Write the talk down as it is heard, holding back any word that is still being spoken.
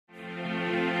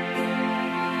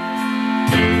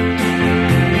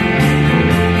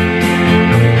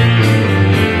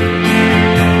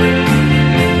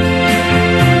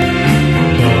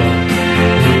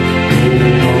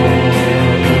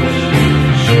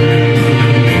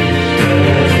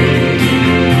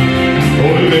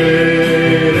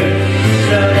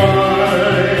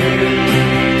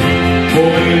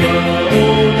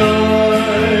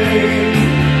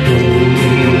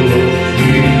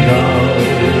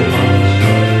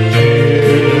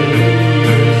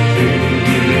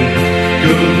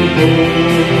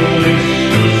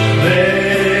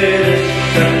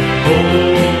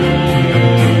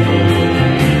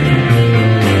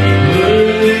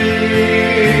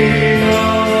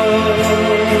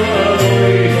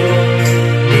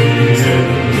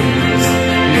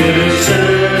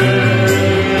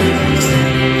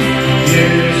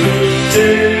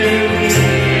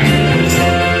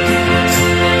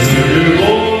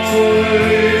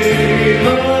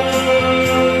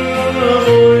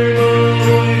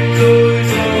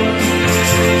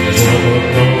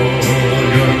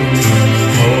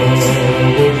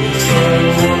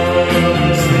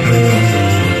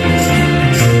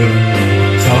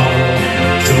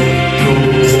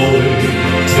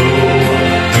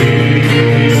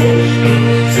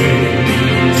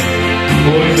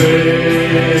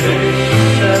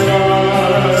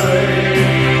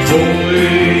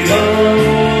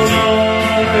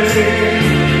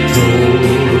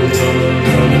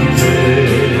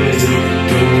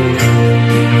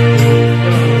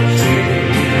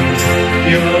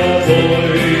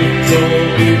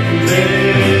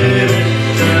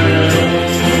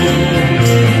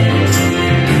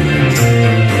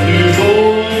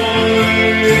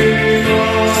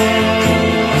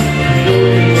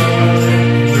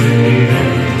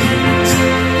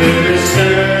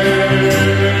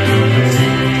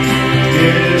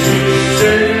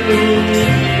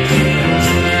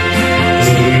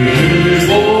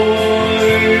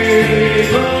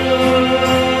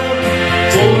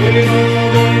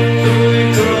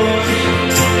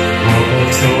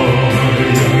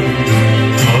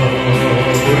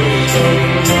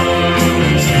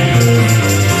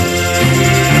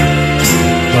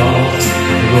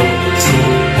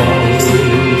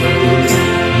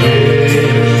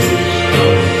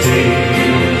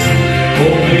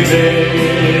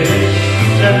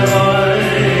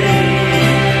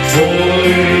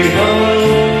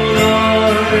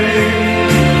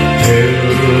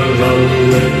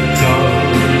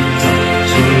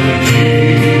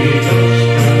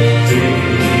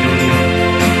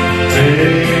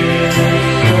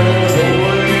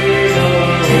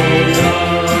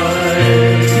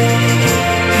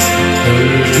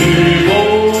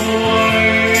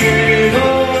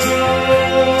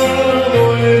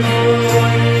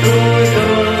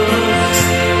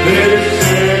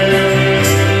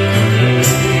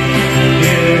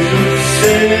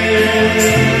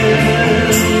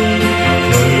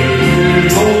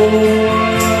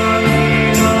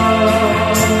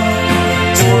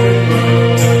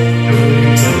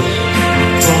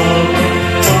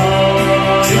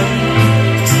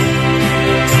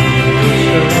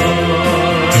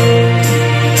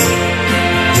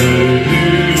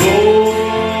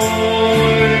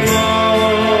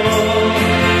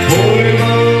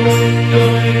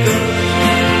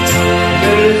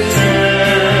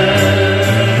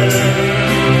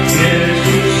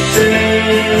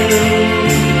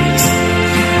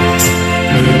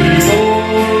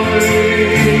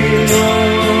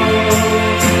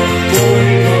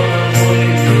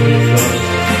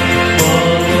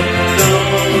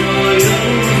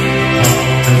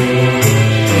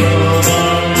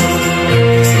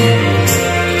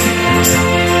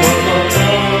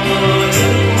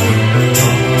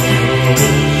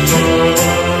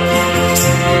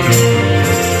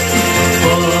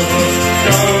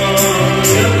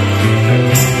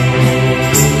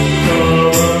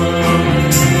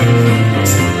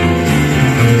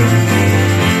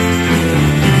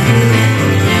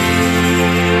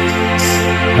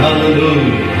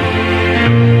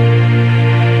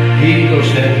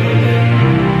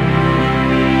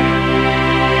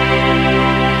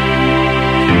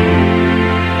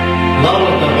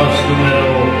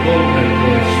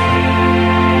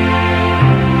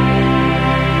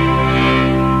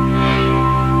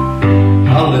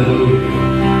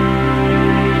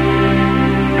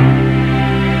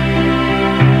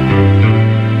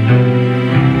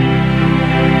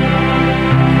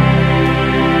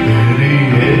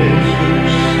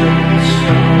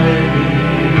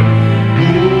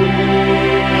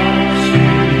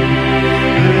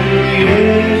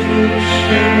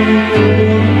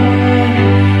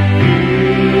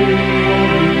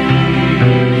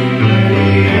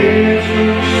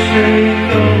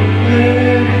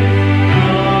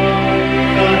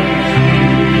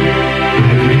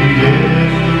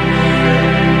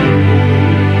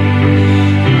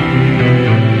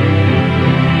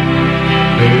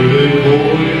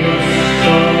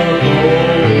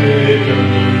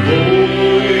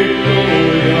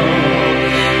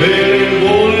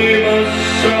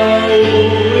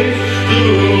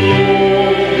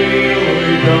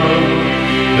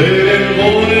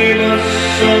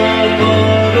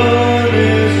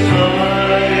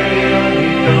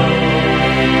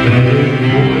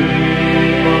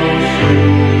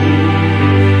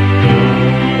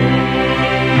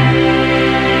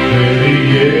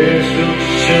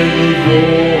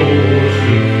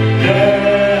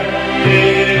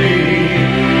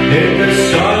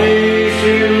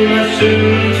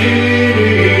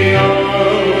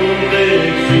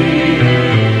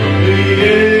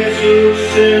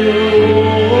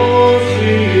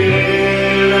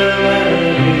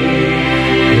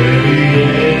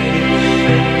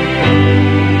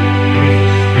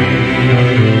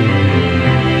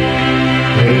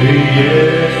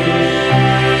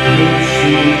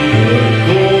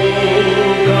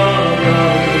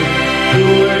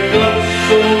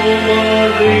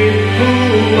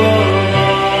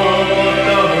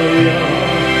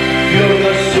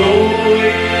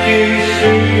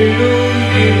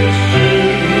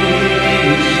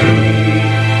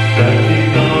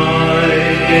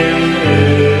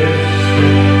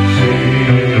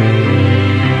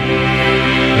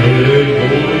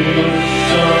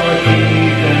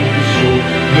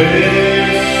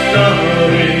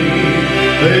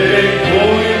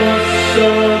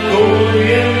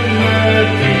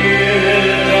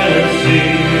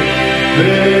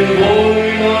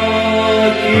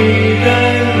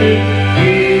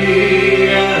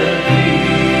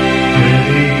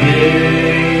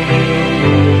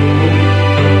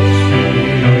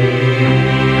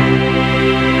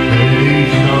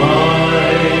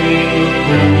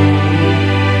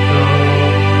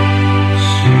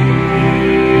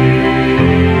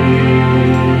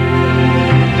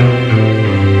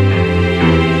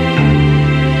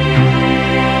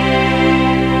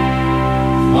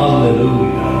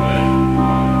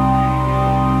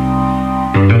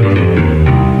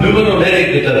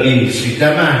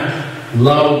Tämä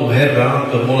laulu Herra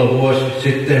antoi mulle vuosi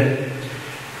sitten.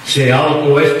 Se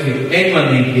alkoi ensin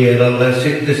englannin kielellä ja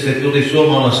sitten se tuli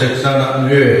suomalaiset sanat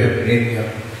myöhemmin.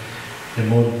 Ja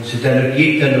mun sitä nyt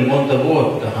kiittänyt monta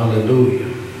vuotta, halleluja.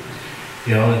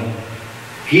 Ja on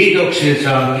kiitoksia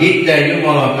saa kiittää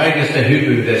Jumalaa kaikesta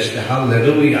hyvyydestä.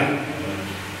 Halleluja.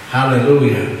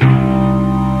 Halleluja.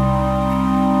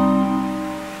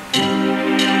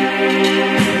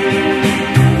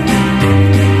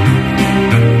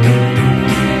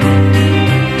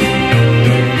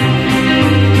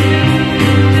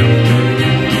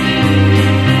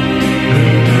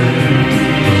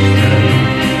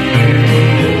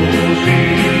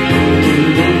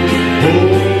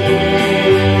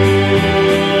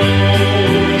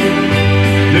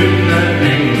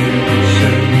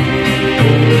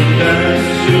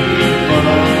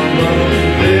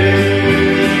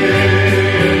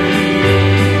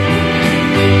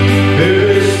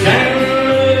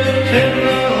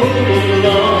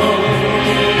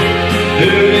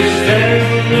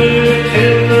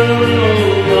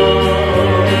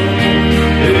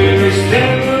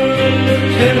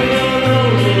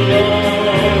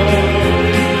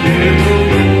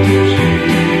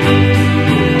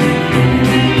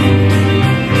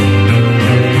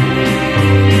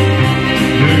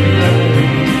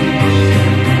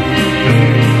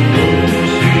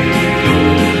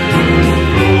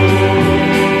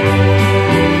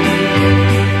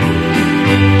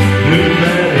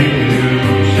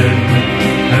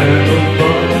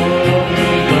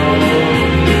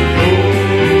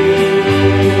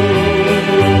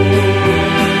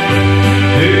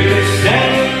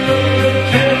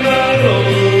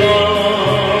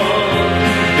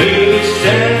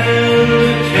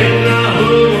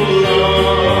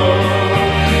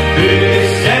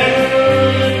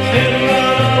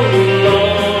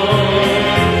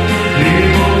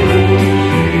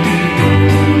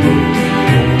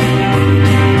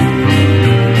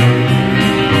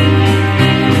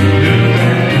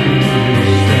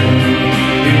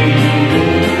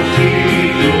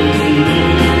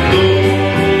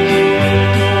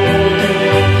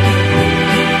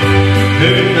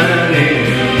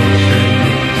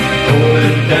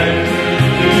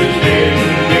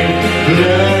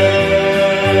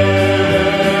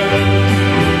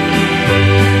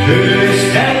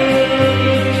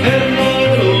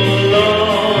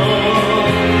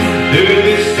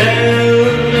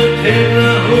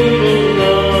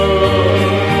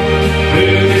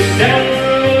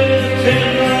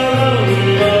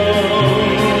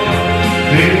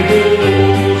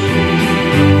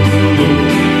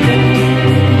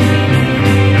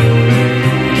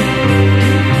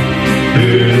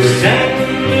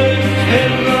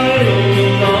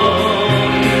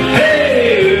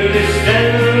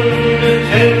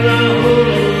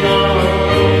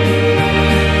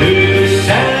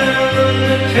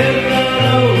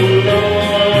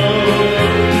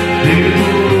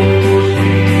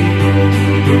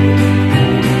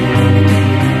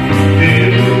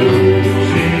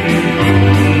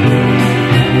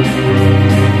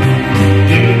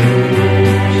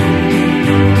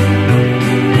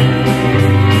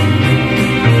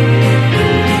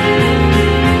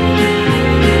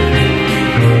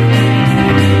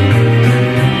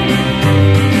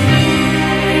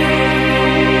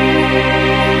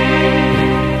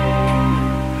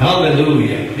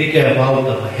 Halleluja, mikä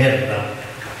valtava Herra.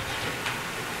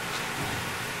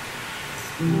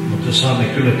 Mutta saamme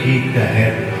kyllä kiittää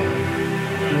Herraa.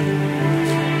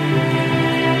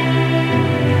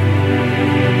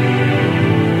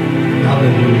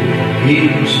 Halleluja,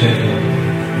 kiitos Herra.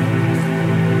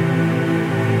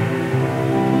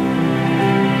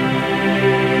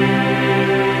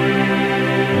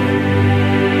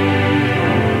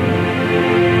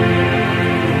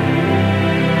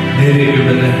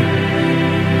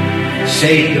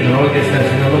 Seitsemän, oikeastaan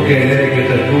siinä lukee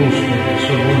 46, mutta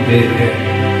se on mun virhe.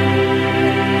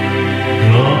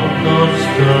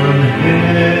 Rakastan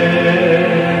Herrani,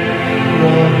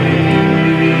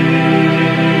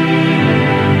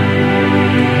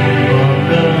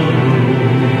 antanut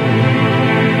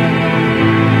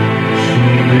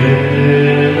sun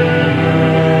elämään.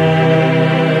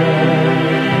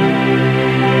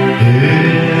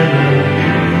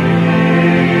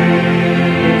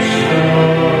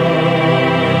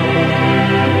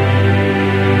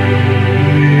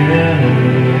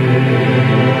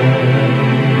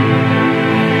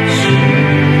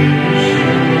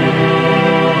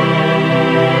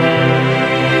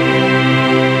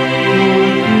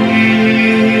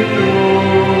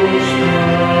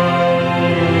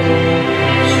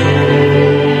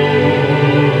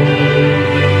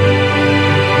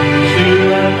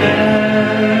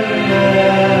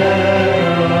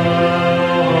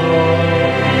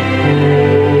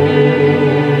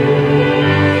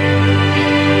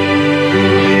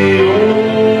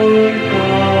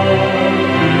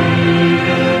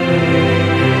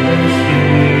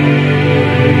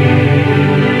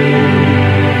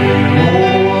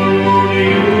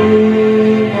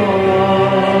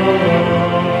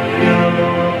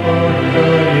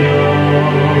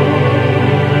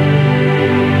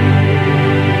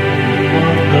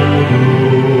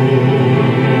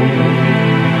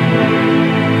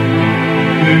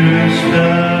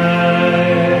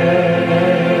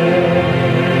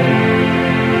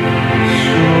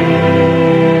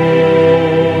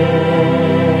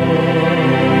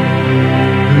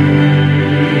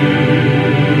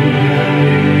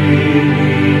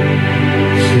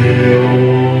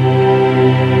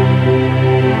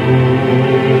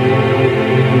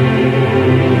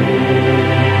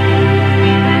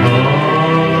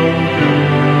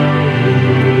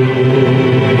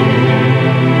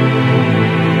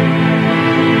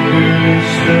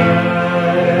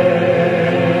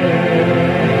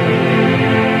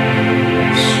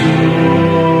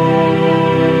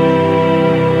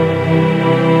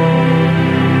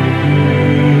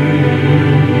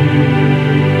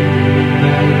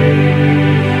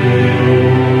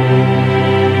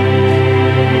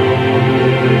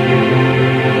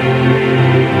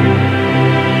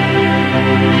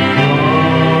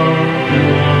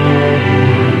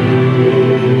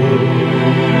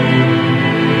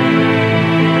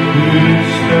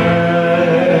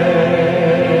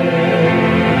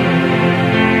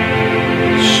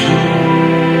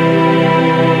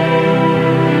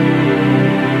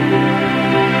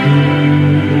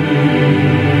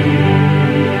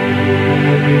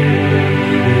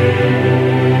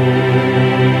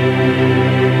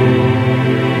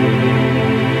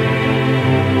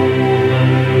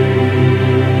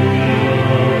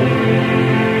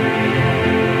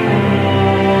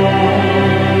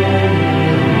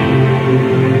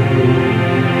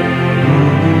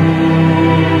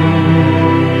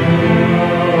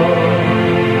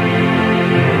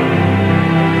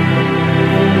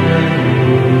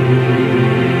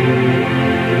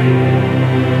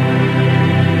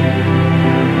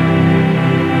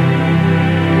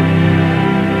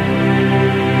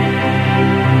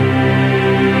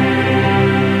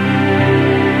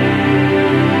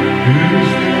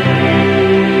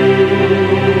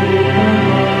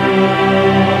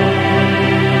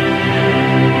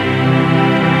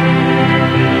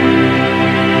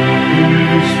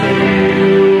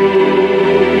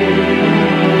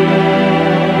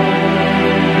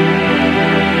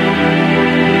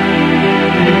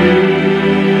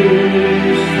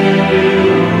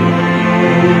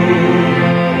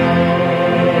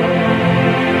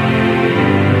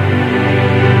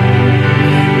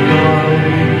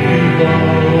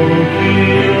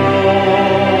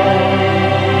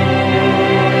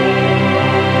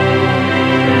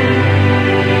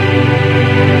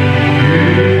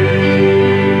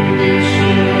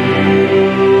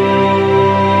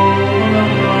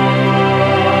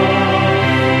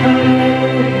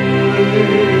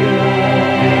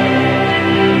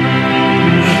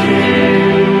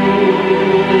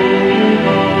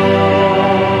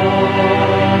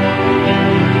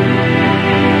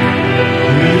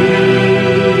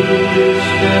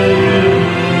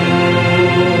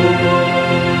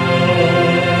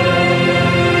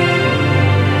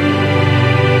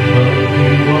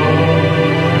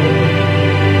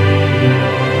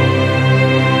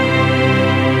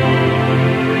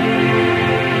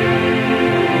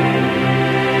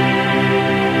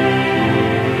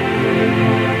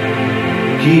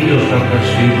 Kiitos rakas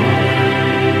Jumala.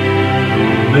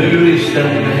 Me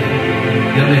ylistämme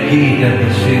ja me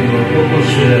kiitämme sinua koko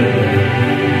sydämellä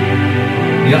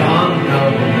ja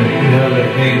antaudumme Pyhälle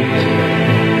Hengelle.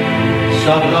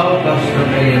 Saa aukaista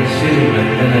meidän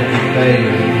silmät tänäkin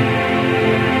päivänä,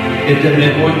 että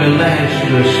me voimme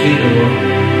lähestyä sinua,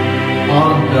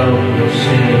 antautua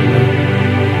sinulle.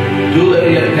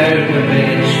 Tule ja täytä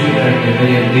meidän sydäntä,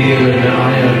 meidän mielemme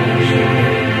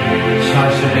ajatuksemme.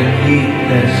 Saisimme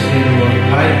kiittää sinua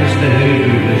kaikesta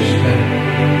hyvyydestä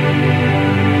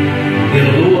ja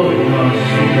luottaa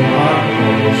sinun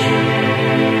armoisi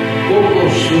koko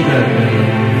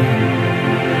sydämellä.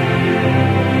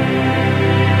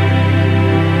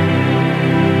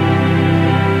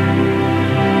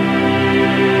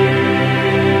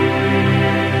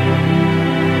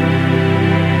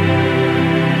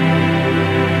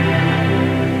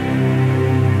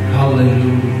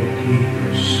 Halleluja,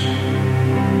 kiitos.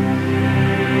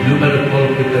 Numero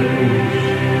 36.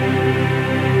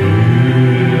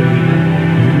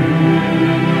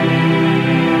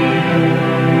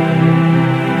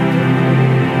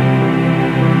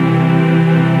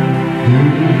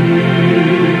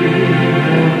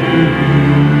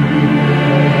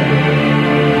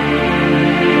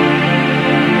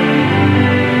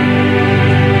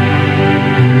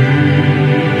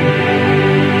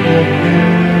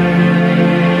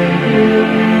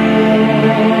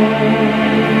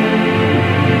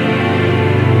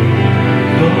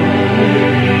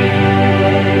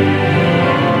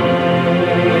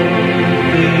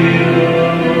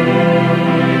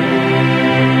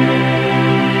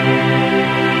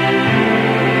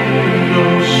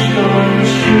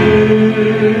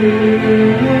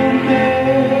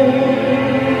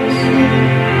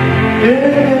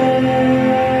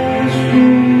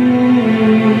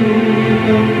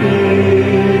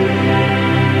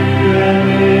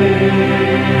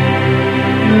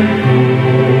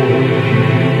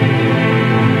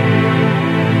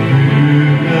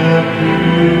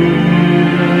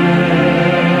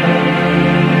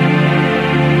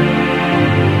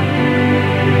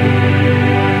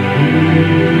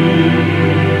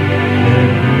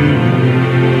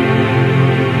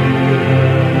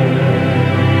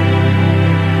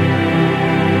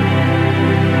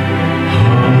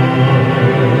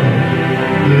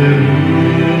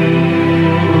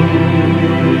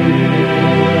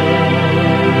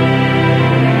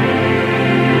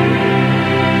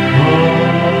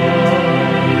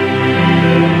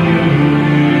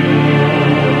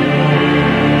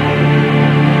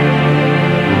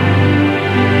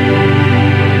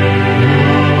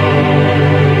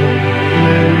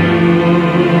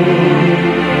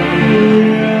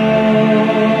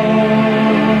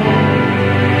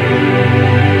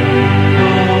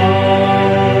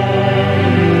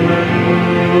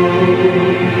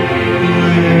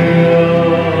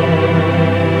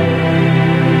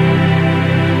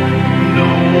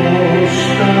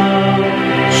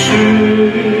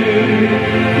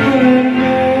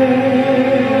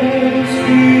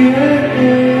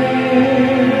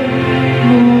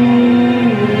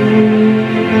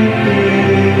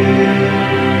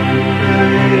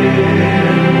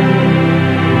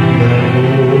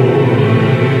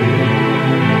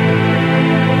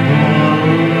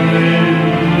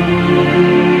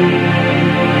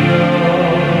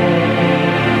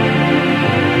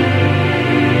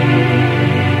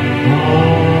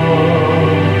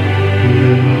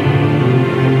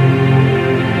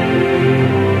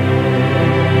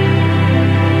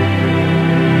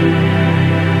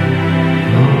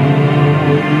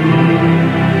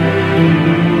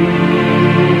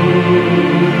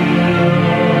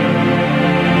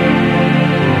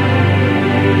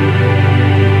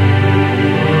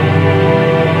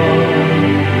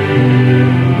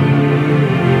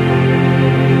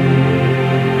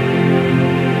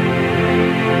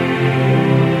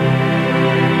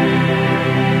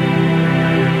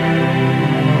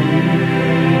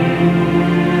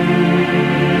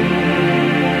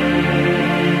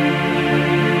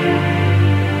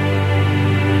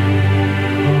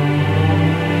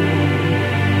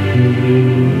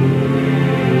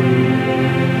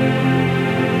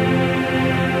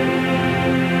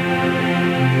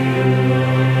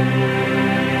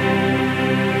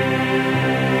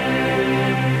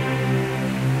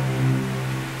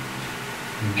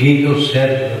 Kiitos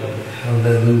Herra,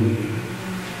 halleluja.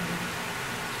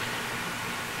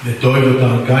 Me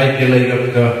toivotaan kaikille,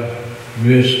 jotka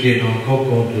myöskin on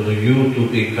kokoontunut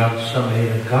YouTuben kanssa,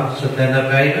 meidän kanssa tänä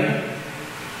päivänä.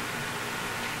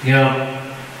 Ja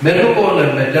me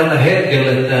rukoilemme tällä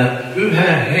hetkellä, että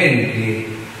Pyhä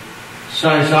Henki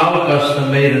saisi aukaista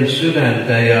meidän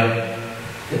sydäntä ja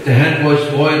että hän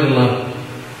voisi voidella,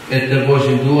 että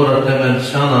voisin tuoda tämän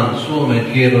sanan suomen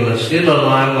kielellä sillä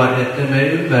lailla, että me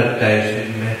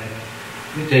ymmärtäisimme,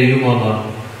 miten Jumala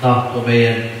tahto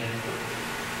meidän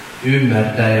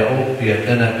ymmärtää ja oppia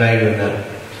tänä päivänä,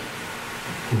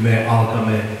 kun me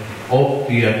alkamme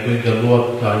oppia, kuinka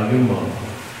luottaa Jumalaan.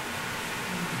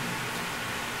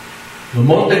 No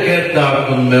monta kertaa,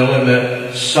 kun me olemme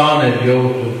saaneet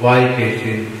joutua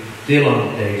vaikeisiin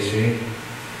tilanteisiin,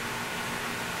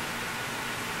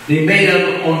 niin meidän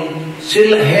on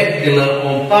sillä hetkellä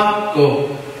on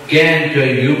pakko kääntyä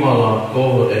Jumalan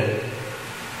kohden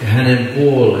ja hänen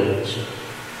puoleensa.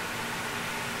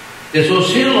 Ja se on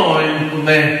silloin, kun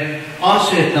me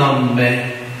asetamme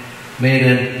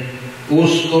meidän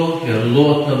uskon ja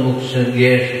luottamuksen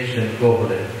Jeesuksen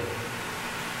kohden.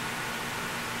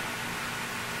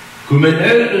 Kun me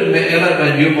nöyrymme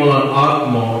elämän Jumalan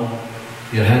armoon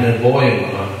ja hänen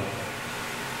voimaan,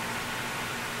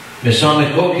 me saamme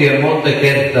kokea monta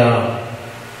kertaa,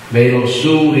 meillä on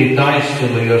suuri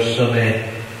taistelu, jossa me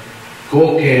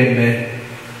kokeemme,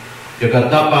 joka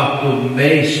tapahtuu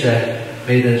meissä,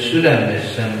 meidän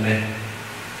sydämessämme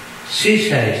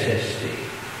sisäisesti.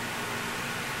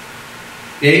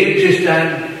 Ei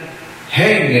yksistään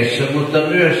hengessä, mutta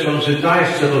myös on se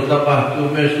taistelu tapahtuu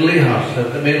myös lihassa.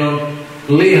 Että meillä on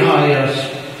liha ja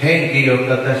henki,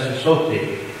 joka tässä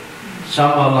sotii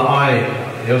samalla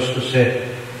aikaa. Joskus se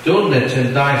tunnet sen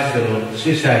taistelun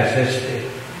sisäisesti.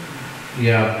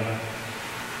 Ja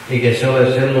eikä se ole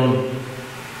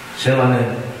sellainen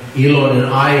iloinen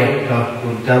aika,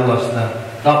 kun tällaista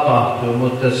tapahtuu,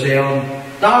 mutta se on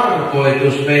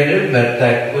tarkoitus meidän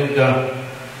ymmärtää, kuinka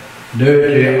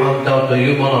nöytyä antautua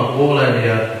Jumalan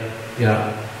puoleen ja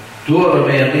tuoda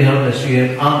meidän lihamme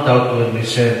siihen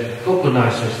antautumiseen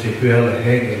kokonaisesti pyhälle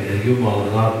hengelle ja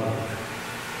Jumalan armolle.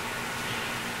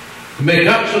 Kun me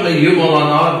katsomme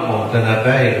Jumalan armoa tänä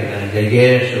päivänä ja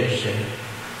Jeesuksen,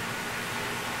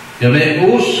 ja me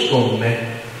uskomme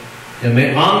ja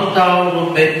me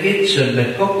antaudumme itsemme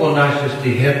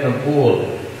kokonaisesti Herran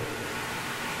puolelle.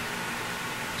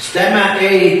 Tämä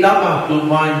ei tapahtu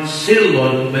vain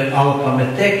silloin, kun me alkamme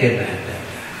tekemään tätä.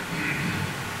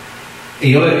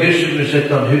 Ei ole kysymys,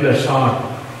 että on hyvä saada.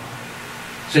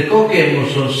 Se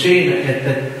kokemus on siinä, että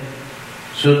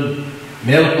sun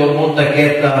melko monta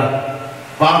kertaa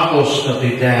pakosta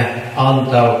pitää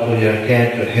antautua ja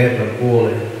kääntyä Herran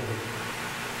puolelle.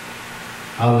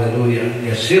 Halleluja.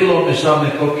 Ja silloin me saamme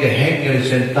kokea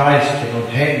hengellisen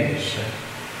taistelun hengessä.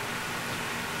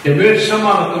 Ja myös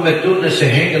samalla kun me tunnemme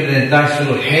se hengellinen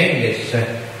taistelu hengessä,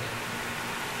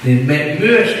 niin me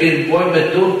myöskin voimme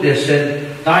tuntea sen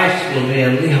taistelun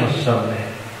meidän lihassamme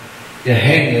ja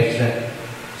hengessä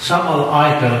samalla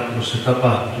aikana, kun se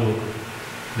tapahtuu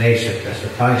meissä tässä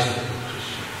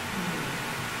taisteluksessa.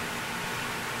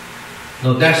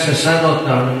 No tässä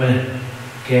sanotaan, me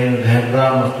käyn tähän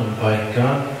Raamatun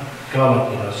paikkaan,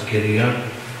 Galatialaiskirjaan,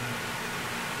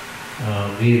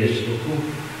 5. luku.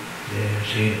 Ja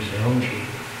siinä se onkin.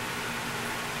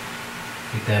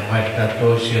 Pitää vaihtaa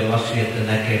toisia lasia,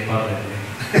 että näkee paremmin.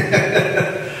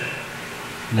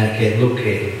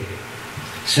 Näkee,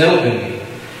 selvemmin.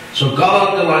 Se on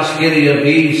Galatialaiskirja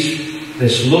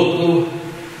 5. luku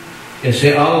ja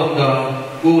se alkaa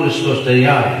 16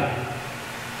 jae.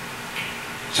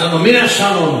 Minä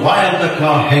sanon,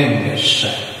 vaeltakaa hengessä.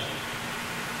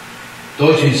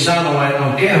 Toisin sanoen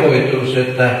on kehoitus,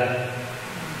 että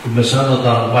kun me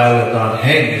sanotaan, vaelletaan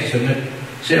hengessä,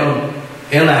 se on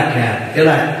eläkää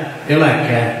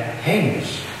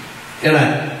hengessä.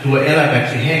 Tule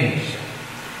eläväksi hengessä.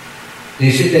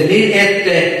 Niin sitten niin,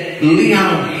 että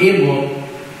lihan himo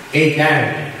ei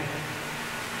täydy.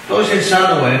 Toisin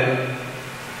sanoen,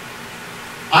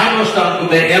 ainoastaan kun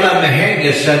me elämme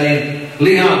hengessä, niin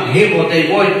lihan himot ei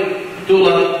voi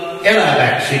tulla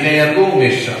eläväksi meidän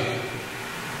ruumissa.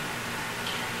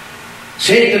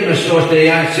 17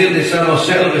 jae silti sanoo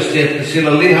selvästi, että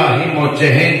sillä liha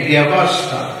himoitsee henkiä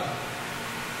vastaan.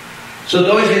 Se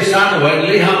toisin sanoen,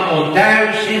 liha on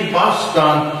täysin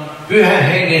vastaan pyhän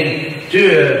hengen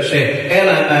työ, se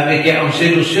elämä, mikä on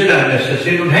sinun sydämessä,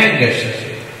 sinun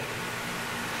hengessäsi.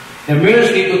 Ja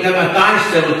myöskin kun tämä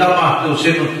taistelu tapahtuu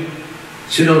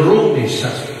sinun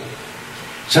ruumissasi,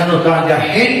 sanotaan, ja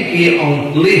henki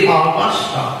on lihaa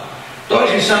vastaan.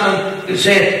 Toisin sanoen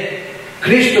se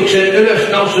Kristuksen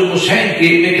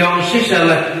ylösnousemushenki, mikä on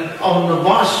sisällä, on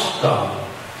vastaan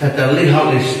tätä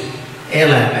lihallista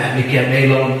elämää, mikä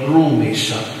meillä on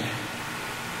ruumiissamme.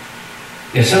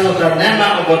 Ja sanotaan,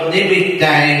 nämä ovat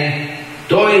nimittäin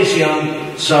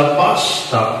toisiansa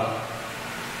vastaan.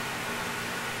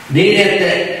 Niin, että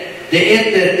te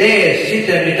ette tee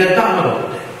sitä, mitä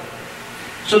tahdotte.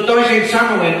 Se on toisin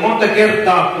sanoen, monta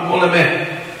kertaa kun me olemme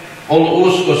ollut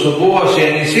uskossa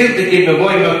vuosia, niin siltikin me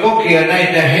voimme kokea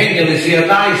näitä hengellisiä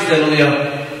taisteluja.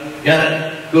 Ja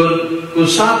kun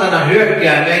saatana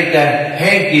hyökkää meitä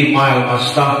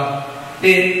henkimaailmasta,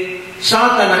 niin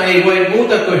saatana ei voi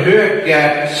muuta kuin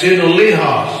hyökkää sinun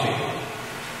lihasi.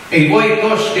 Ei voi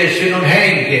koskea sinun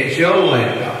henkeesi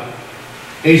ollenkaan.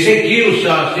 Ei se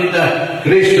kiusaa sitä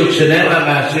Kristuksen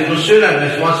elämää sinun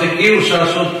sydämessä, vaan se kiusaa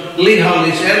sun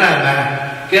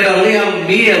lihalliselämää. Kerran lihan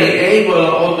mieli ei voi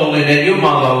olla otollinen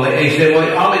Jumalalle, ei se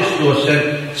voi alistua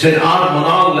sen armon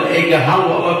alle, eikä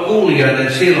halua olla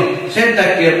kuulijainen silloin. Sen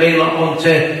takia meillä on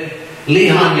se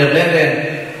lihan ja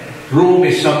veren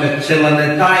ruumissamme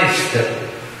sellainen taistelu.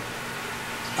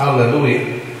 Halleluja.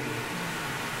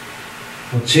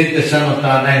 Mutta sitten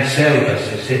sanotaan näin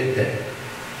selvästi sitten.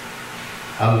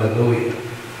 Halleluja.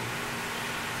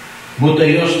 Mutta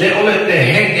jos te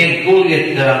olette hengen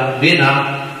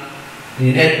kuljettajina,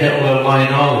 niin ette ole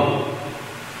lain alla.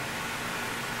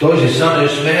 Toisin sanoen,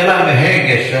 jos me elämme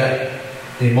hengessä,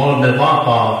 niin me olemme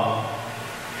vapaa.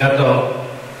 Kato,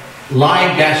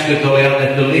 lainkäskyt oli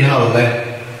annettu lihalle,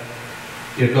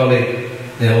 joka oli,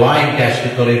 ne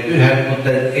lainkäskyt oli pyhät, mutta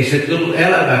ei se tullut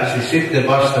elämäksi sitten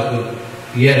vasta, kun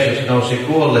Jeesus nousi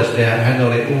kuolleesta ja hän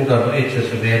oli uudannut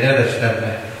itsensä meidän edestämme.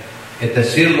 Että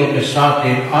silloin me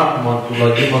saatiin armon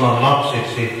tulla Jumalan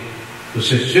lapsiksi, kun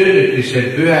se synnytti sen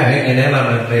pyhän hengen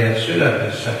elämän meidän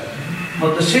sydämessä.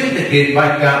 Mutta siltikin,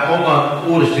 vaikka ollaan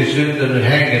uudesti syntynyt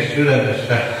hengen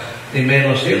sydämessä, niin meillä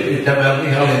on silti tämä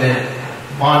lihallinen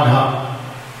vanha,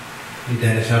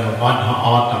 miten ne sanoo, vanha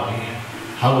Aatami.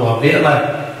 Haluaa vielä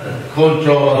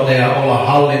kontrolloida ja olla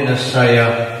hallinnassa ja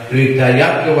yrittää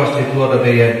jatkuvasti tuoda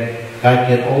meidän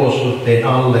kaikkien olosuhteen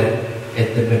alle,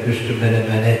 että me pystymme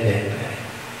menemään eteenpäin.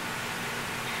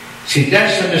 Sitten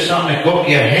tässä me saamme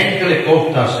kokea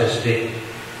henkilökohtaisesti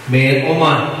meidän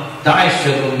oman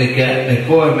taistelun, mikä me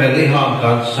koemme lihan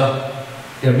kanssa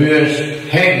ja myös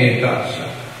hengen kanssa.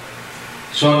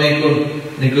 Se on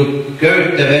niin kuin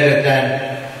köyttä vedetään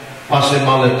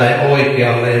vasemmalle tai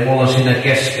oikealle ja me ollaan siinä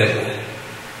keskellä.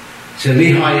 Se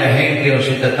liha ja henki on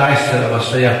sitä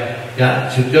taistelemassa ja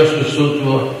sitten joskus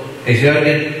tuntuu, ei se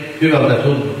oikein hyvältä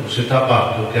tuntuu, kun se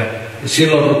tapahtuu. Ja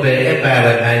silloin rupeaa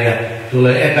epäilemään ja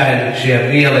tulee epäilyksiä,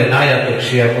 mielen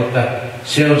ajatuksia, mutta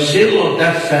se on silloin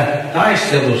tässä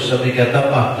taistelussa, mikä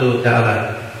tapahtuu täällä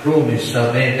ruumissa.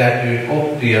 Meidän täytyy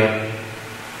oppia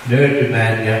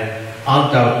nöyrtymään ja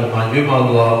antautumaan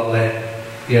Jumalalle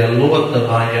ja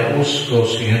luottamaan ja uskoa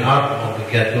siihen armoon,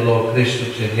 mikä tulee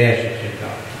Kristuksen Jeesuksen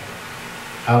kautta.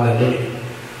 Halleluja.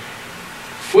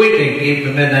 Kuitenkin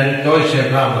me mennään nyt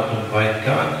toiseen Raamatun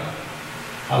paikkaan.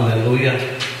 Halleluja.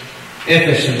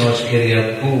 Efesolaiskirja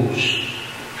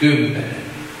 6:10.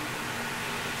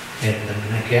 Että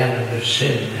minä käännän myös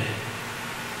sen.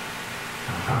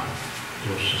 Aha,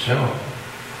 tuossa se on.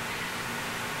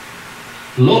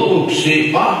 Lopuksi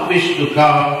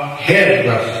vahvistukaa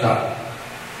Herrassa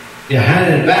ja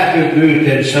hänen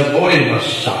väkevyytensä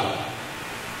voimassa.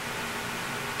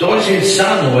 Toisin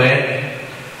sanoen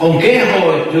on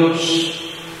kehoitus,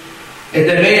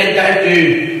 että meidän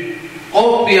täytyy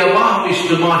oppia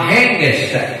vahvistumaan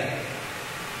hengessä,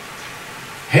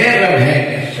 Herran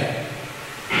hengessä,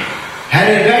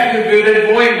 hänen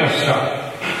väkevyyden voimassa.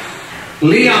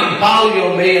 Liian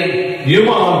paljon meidän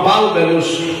Jumalan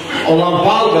palvelus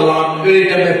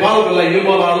yritämme palvella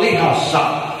Jumalan lihassa.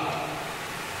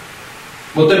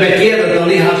 Mutta me tiedetään, että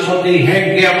liha sotii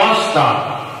henkeä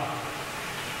vastaan.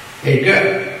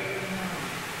 Eikö?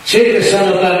 Sitten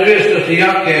sanotaan 11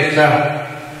 jakeessa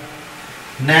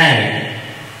näin,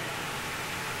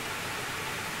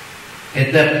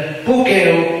 että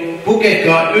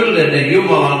pukekaa yllenne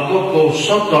Jumalan koko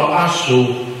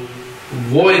sota-asu,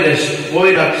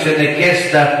 voidaksenne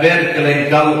kestää perkeleen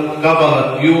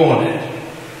kavalat juonet.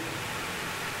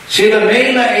 Sillä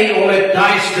meillä ei ole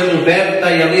taistelu verta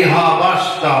ja lihaa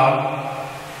vastaan,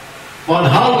 vaan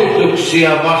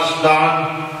hallituksia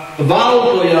vastaan,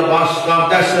 valtoja vastaan,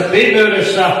 tässä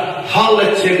pimeydessä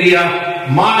hallitsevia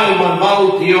maailman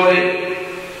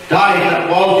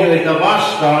valtioita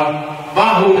vastaan,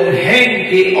 pahuuden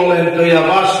henkiolentoja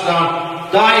vastaan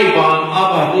taivaan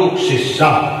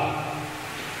avaruuksissa.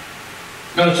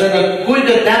 No sanon,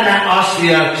 kuinka tämä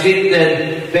asia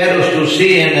sitten perustuu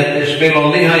siihen, että jos meillä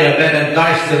on liha ja veren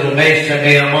taistelu meissä,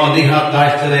 meidän maan liha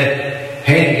taistelee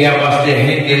henkeä vastaan ja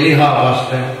henki lihaa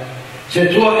vastaan. Se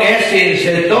tuo esiin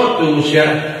se totuus ja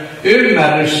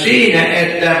ymmärrys siinä,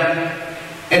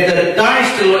 että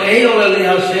taistelu ei ole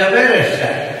lihassa ja veressä,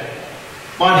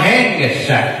 vaan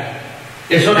hengessä.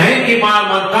 Ja se on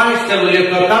henkimaailman taistelu,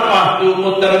 joka tapahtuu,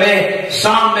 mutta me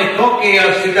saamme kokea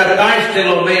sitä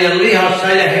taistelua meidän lihassa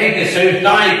ja hengessä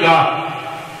yhtä aikaa.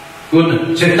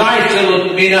 Kun se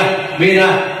taistelut,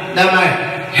 nämä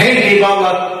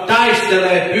henkivallat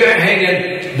taistelee pyhän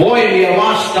hengen voimia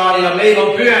vastaan ja meillä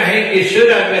on pyhän henki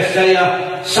sydämessä ja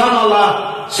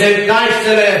samalla se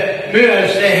taistelee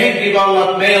myös ne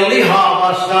henkivallat meidän lihaa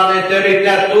vastaan, että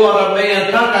yrittää tuoda meidän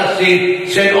takaisin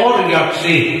sen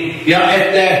orjaksi. Ja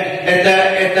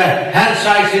että hän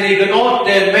saisi niin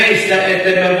otteen meistä, että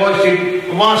me voisi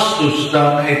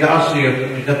vastustaa näitä asioita,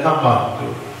 mitä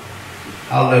tapahtuu.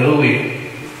 Halleluja.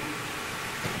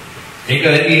 Eikä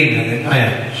ole ihminen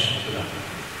ajatus.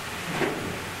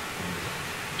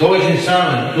 Toisin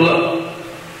sanoen,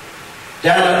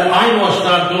 täällä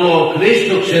ainoastaan tulo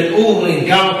Kristuksen uhrin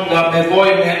kautta me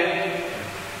voimme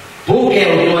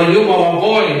pukeutua Jumalan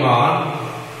voimaan.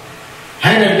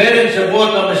 Hänen verensä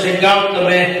vuotamisen kautta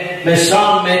me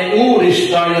saamme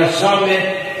uudistaa ja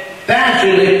saamme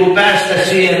pääsylippu päästä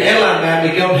siihen elämään,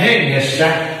 mikä on hengessä.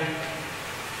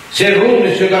 Se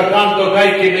ruumis, joka kantoi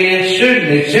kaikki meidän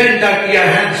synnit. Sen takia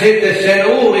hän sitten sen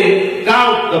uhrin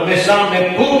kautta me saamme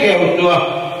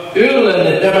pukeutua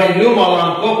yllenne tämän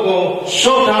Jumalan koko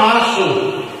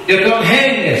sota-asu, joka on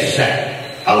hengessä.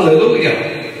 Halleluja.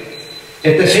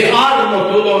 Että se armo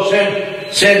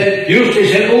tulee justi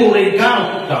sen uhrin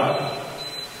kautta.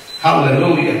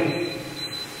 Halleluja.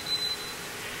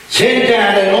 Sen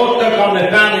tähden ottakaamme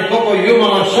päälle koko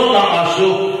Jumalan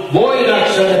sota-asu,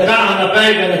 voidaksemme tähänä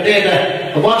päivänä tehdä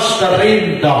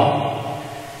vastarintaa.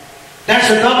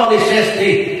 Tässä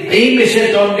tavallisesti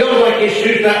ihmiset on jollakin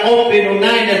syystä oppinut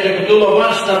näin, että kun tulee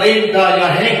vastarintaa ja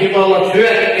henkivallat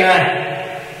hyökkää,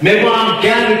 me vaan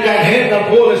käännytään Herran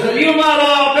puolesta.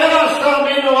 Jumala, pelastaa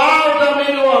minua, auta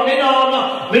minua,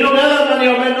 minun elämäni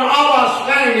on mennyt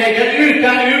alaspäin, eikä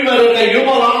yhtään ymmärrä, että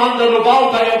Jumala on antanut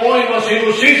valta ja voima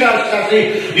sinun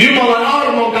sisässäsi. Jumalan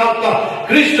armon kautta,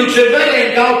 Kristuksen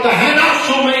veren kautta, hän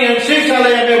asuu meidän sisällä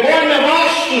ja me voimme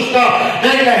vastustaa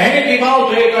näitä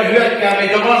henkivaltoja, jotka hyökkää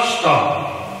meitä vastaan.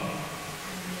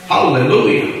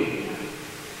 Halleluja.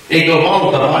 Eikö ole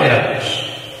valtava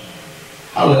ajatus?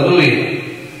 Halleluja.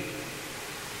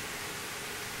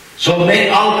 So me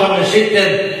alkamme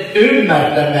sitten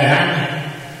ymmärtämään,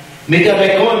 mitä me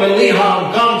koemme lihan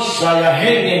kanssa ja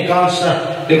hengen kanssa,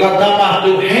 joka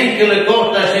tapahtuu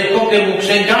henkilökohtaisen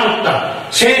kokemuksen kautta.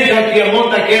 Sen takia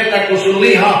monta kertaa, kun sun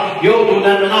liha joutuu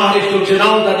tämän ahdistuksen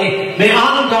alta, niin me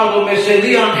antaudumme sen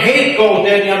lihan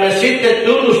heikkouteen ja me sitten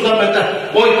tunnustamme, että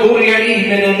voi kurja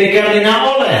ihminen, mikä minä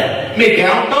olen,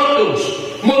 mikä on totuus.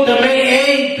 Mutta me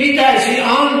ei pitäisi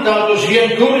antautua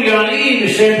siihen kurjaan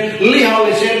ihmisen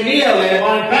lihalliseen mieleen,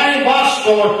 vaan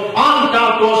päinvastoin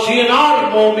antautua siihen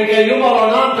armoon, mikä Jumala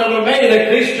on antanut meille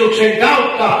Kristuksen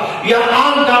kautta, ja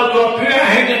antautua pyhän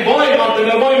hengen voimalta,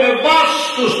 me voimme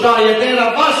vastustaa ja tehdä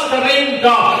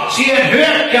vastarintaa siihen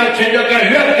hyökkäykseen, joka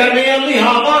hyökkää meidän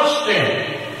lihaa vasten.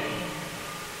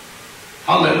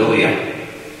 Halleluja.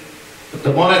 Mutta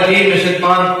monet ihmiset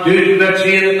vaan tyytyvät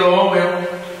siihen, että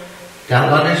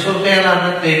tällainen se on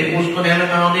elämä, että uskon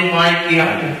elämä on niin vaikea.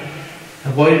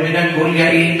 Ja voi minä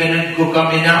kurja ihminen,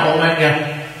 kuka minä olen.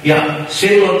 Ja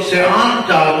silloin se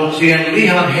antaudut siihen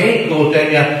lihan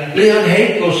heikkouteen ja lihan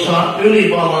heikkous saa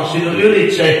ylivallan sinun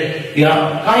ylitse.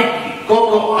 Ja kaikki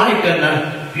koko aikana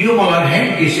Jumalan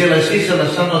henki siellä sisällä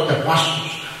sanoo, että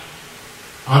vastusta.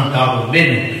 Antaudu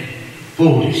minulle,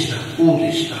 puhdista,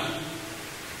 uudista.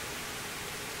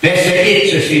 Pese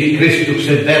itsesi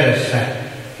Kristuksen veressä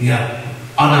ja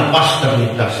anna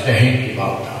vastarintaa sitä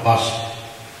henkivaltaa vastaan.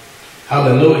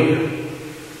 Halleluja.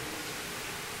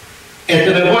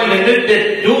 Että me voimme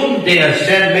nyt tuntea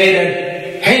sen meidän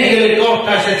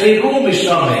henkilökohtaisesti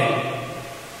ruumissamme.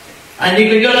 Ai niin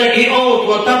kuin jotakin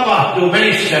outoa tapahtuu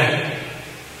meissä.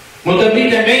 Mutta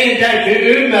mitä meidän täytyy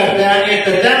ymmärtää,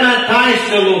 että tämä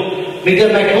taistelu, mitä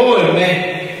me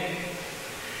koemme,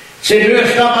 se myös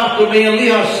tapahtuu meidän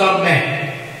lihassamme.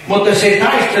 Mutta se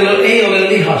taistelu ei ole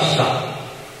lihassa.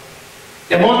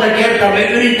 Ja monta kertaa me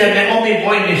yritämme omin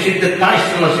voimin sitten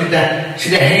taistella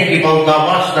sitä henkivaltaa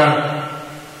vastaan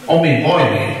omin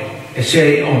voimin. Ja se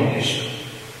ei onnistu.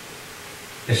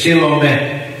 Ja silloin me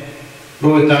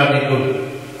ruvetaan niin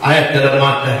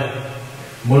ajattelemaan, että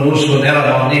mun uskon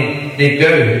elämä on niin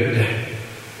köyhyyttä,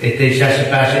 ettei se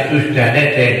pääse yhtään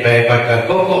eteenpäin, vaikka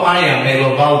koko ajan meillä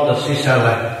on valta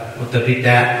sisällä. Mutta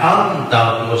pitää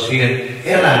antautua siihen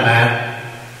elämään.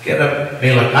 Kerran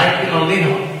meillä kaikilla on liha.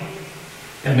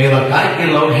 Ja meillä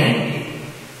kaikilla on henki.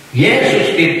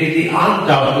 Jeesuskin piti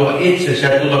antautua itsensä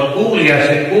tulla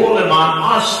kuuliaisen kuolemaan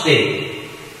asti.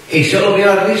 Ei se ole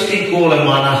vielä ristin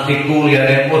kuolemaan asti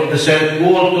kuulijainen, mutta se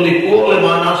tuli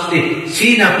kuolemaan asti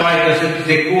siinä paikassa, että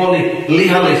se kuoli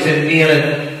lihallisen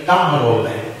mielen tahdolle.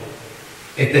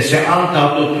 Että se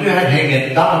antautui pyhän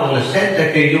hengen tahdolle. Sen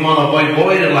takia Jumala voi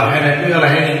voidella hänen pyhällä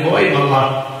hengen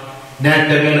voimalla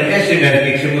näyttää meille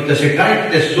esimerkiksi, mutta se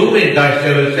kaikkein suurin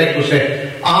taistelu oli se, kun se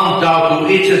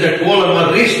antautui itsensä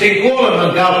kuoleman, ristin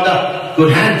kuoleman kautta,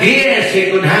 kun hän tiesi,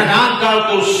 kun hän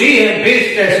antautui siihen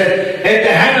pisteeseen,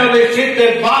 että hän oli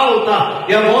sitten valta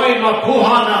ja voima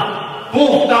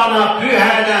puhtaana,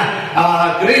 pyhänä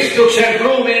Kristuksen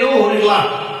ruumiin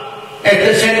uhrilla,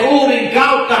 että sen uhrin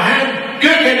kautta hän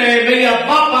kykenee meidän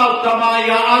vapauttamaan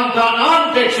ja antaa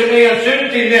anteeksi meidän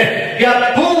syntimme ja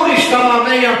puhdistamaan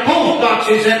meidän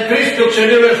puhtaaksi sen Kristuksen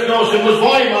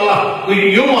ylösnousemusvoimalla,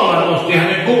 kun Jumala nosti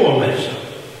hänen kuolleensa.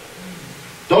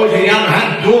 Toisin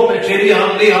hän tuomitsi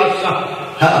lihan lihassa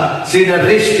siinä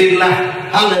ristillä.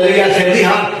 Halleluja, se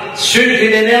lihan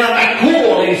syntinen elämä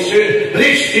kuoli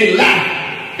ristillä.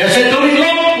 Ja se tuli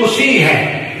loppu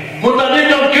siihen. Mutta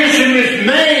nyt on kysymys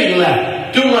meillä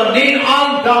tulla niin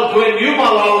antautuen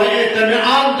Jumalalle, että me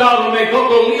antaudumme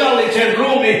koko liallisen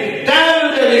ruumiin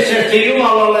täydellisesti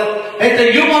Jumalalle, että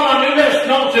Jumalan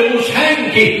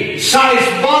ylösnousemushenki saisi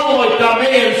valloittaa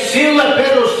meidän sillä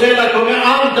perusteella, kun me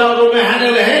antaudumme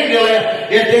hänelle hengelle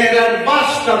ja tehdään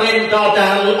vastarintaa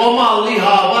tähän omaan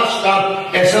lihaa vastaan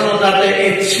ja sanotaan, että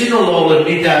et sinulla ole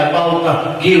mitään valta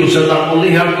kiusata mun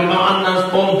lihan, kun mä annan,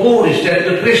 on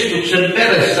puhdistettu Kristuksen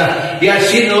veressä ja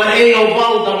sinulla ei ole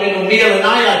valta minun mielen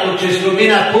ajatuksista, kun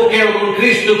minä pukeudun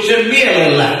Kristuksen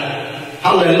mielellä.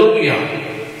 Halleluja.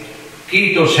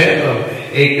 Kiitos Herralle,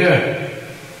 eikö?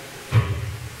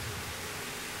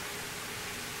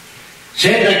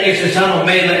 Sen takia se sanoo,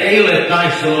 meillä ei ole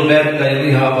taistelun verta ja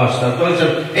lihaa vastaan.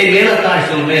 Toisaalta ei meillä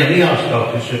taistelu meidän lihasta ole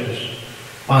kysymys,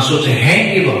 vaan se on se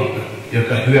henkivalta,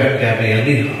 joka hyökkää meidän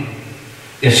lihaa.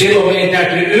 Ja silloin meidän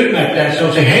täytyy ymmärtää, että se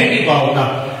on se henkivalta,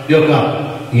 joka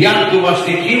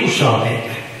jatkuvasti kiusaa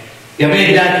meitä. Ja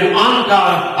meidän täytyy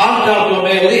antautua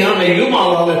meidän lihamme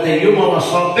Jumalalle, että Jumala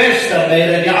saa pestä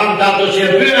meidän ja antaa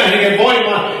tosiaan pyhän hengen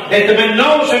voimaa, että me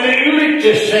nousemme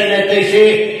ylitse sen, ettei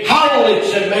se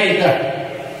hallitse meitä,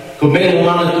 kun meillä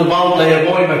on annettu valta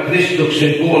ja voima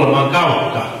Kristuksen kuoleman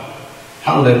kautta.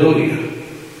 Halleluja.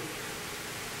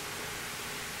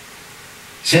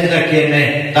 Sen takia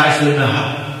me taistelemme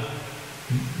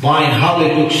vain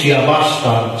hallituksia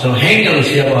vastaan. Se on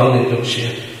hengellisiä hallituksia.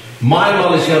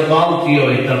 Maailmallisia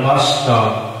valtioita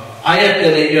vastaan.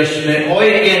 Ajattelen, jos me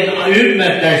oikein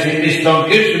ymmärtäisimme, mistä on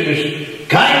kysymys.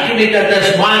 Kaikki, mitä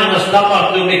tässä maailmassa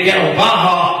tapahtuu, mikä on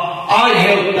pahaa,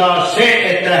 aiheuttaa se,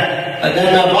 että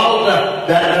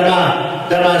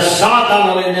tämä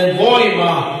saatanallinen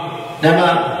voima,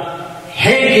 nämä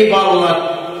henkivallat,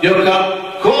 joka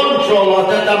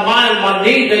kontrolloi tätä maailmaa,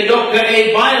 niitä, jotka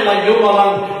ei vailla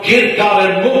Jumalan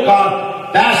kirkkauden mukaan,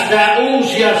 päästää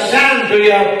uusia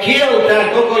sääntöjä, kieltää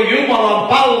koko Jumalan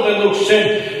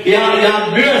palveluksen ja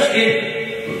myöskin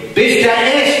pistää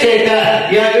esteitä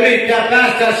ja yrittää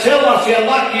päästä sellaisia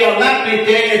lakia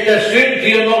läpi, että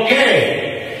synti on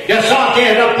okei. Ja saa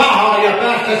tehdä pahaa ja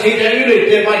päästä siitä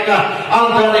ylitte, vaikka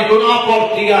antaa niin kuin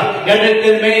aborttia. Ja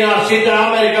nyt meinaa sitä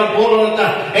Amerikan puolelta,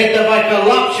 että vaikka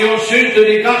lapsi on syntynyt,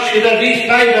 niin 25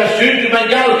 päivää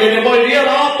syntymän jälkeen, ne voi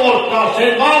vielä aborttaa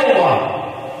sen vauvan.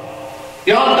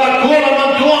 Ja antaa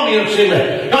kuoleman tuomion sille.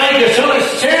 No eikö se ole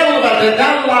selvä, että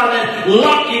tällainen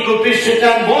laki, kun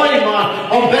pistetään voimaan,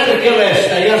 on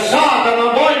perkeleestä ja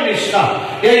saatanan voimista.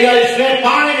 Ja jos me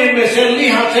painimme sen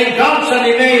lihasen kanssa,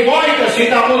 niin me ei voita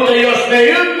sitä, mutta jos me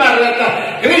ymmärrämme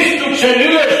Kristuksen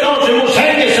ylösnousemus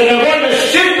hengessä, me voimme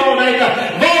sitoa näitä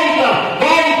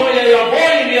valtoja ja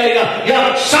voimia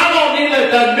ja sanoa niille,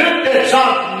 että nyt et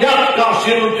saa jatkaa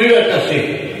sinun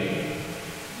työtäsi.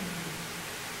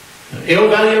 Ei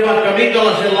ole väliä vaikka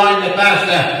minkälaisen lain me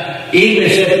päästään.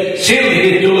 Ihmiset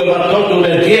silti tulevat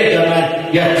totuuden tietämään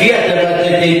ja tietävät,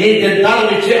 että ei niiden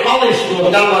tarvitse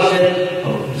alistua tällaisen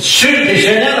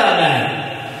syntisen elämään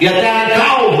ja tähän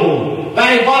kauhuun.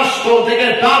 Päinvastoin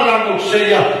tekee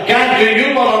parannuksen ja kääntyy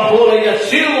Jumalan puoleen ja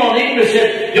silloin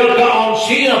ihmiset, jotka on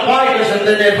siinä paikassa,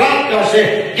 että ne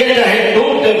ratkaisee, ketä he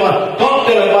tuntevat,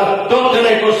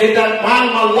 totteleeko sitä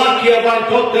maailman lakia vai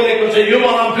totteleeko se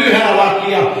Jumalan pyhää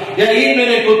lakia. Ja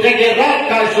ihminen kun tekee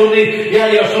ratkaisun, niin, ja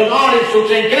jos on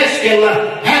ahdistuksen keskellä,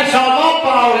 hän saa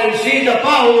vapauden siitä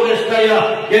pahuudesta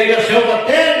ja jos he ovat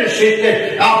tehnyt sitten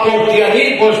aborttia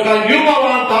niin poispäin,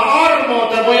 Jumala antaa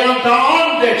armoa, voi antaa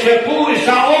anteeksi ja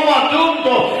puhdistaa oma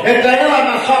tunto, että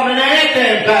elämä saa mennä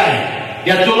eteenpäin.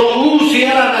 Ja tulee uusi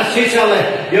elämä sisälle,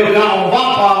 joka on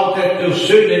vapautettu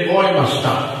synnin voimasta.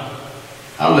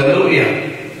 Halleluja.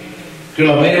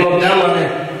 Kyllä meillä on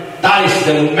tällainen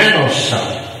taistelu menossa.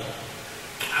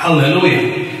 Halleluja.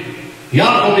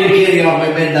 Jaakobin kirjaan me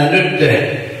mennään nyt.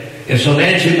 Ja se on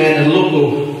 1.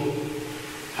 luku.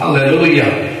 Halleluja.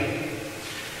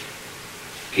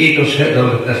 Kiitos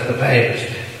Herralle tästä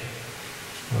päivästä.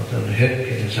 Otan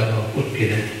hetkinen sanoa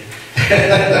putkinen.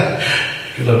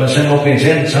 Kyllä mä sen opin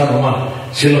sen sanomaan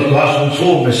silloin kun asun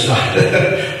Suomessa.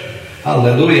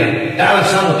 Halleluja. Täällä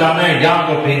sanotaan näin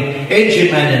Jaakobin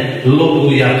 1.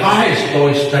 luku ja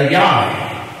 12 jae.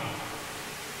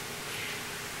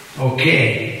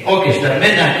 Okei. Oikeastaan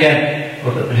mennäänkään.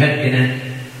 Otan hetkinen.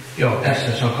 Joo,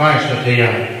 tässä se on 12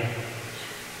 jae.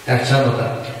 Tässä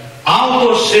sanotaan.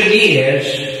 Auta se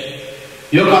mies,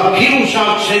 joka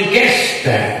kiusauksen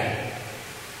kestää.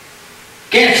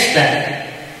 Kestää.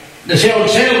 Ja se on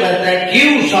selvä, että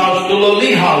kiusaus tulee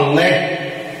lihalle,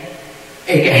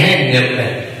 eikä hengelle.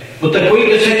 Mutta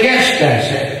kuinka se kestää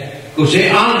se, kun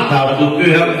se antautuu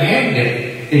pyhälle hengelle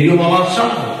ja Jumalan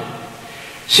sanolle.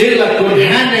 Sillä kun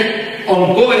hänet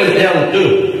on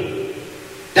koeteltu,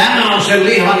 tämä on se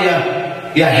liha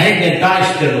ja hengen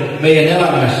taistelu meidän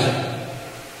elämässä.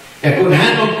 Ja kun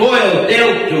hän on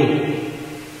koeteltu,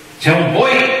 se on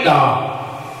voittaa.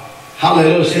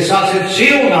 Halleluja, se saa sen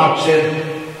siunauksen,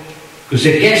 kun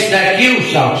se kestää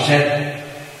kiusauksen.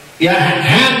 Ja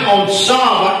hän on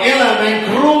saava elämän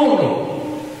kruunu.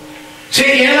 Se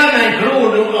elämän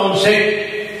kruunu on se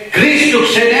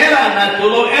Kristuksen elämä,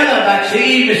 tulo elämäksi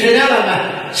ihmisen elämä.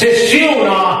 Se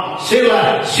siunaa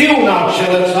sillä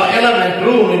siunauksella, että saa elämän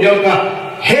kruunun, joka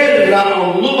Herra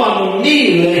on luvannut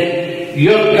niille,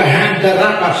 jotka häntä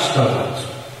rakastavat.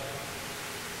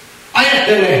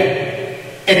 Ajattele,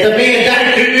 että meidän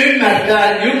täytyy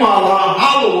ymmärtää, että Jumala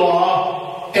haluaa,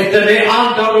 että me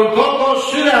antaudu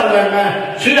koko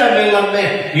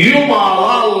sydämellämme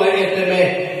Jumalalle, että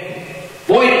me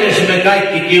voittaisimme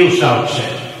kaikki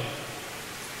kiusaukset.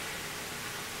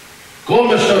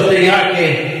 13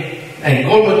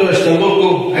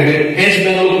 luku, 1.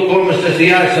 luku 13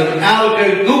 jakeessa,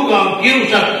 älkää kukaan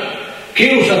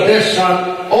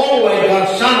kiusatessaan ollenkaan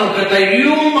sanota, että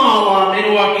Jumala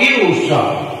minua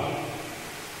kiusaa.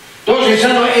 Toisin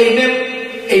sanoen,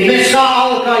 ei me saa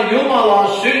alkaa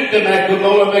Jumalaa syyttämään, kun me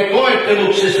olemme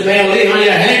koetteluksessa meidän lihan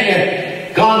ja hengen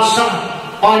kanssa,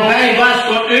 vaan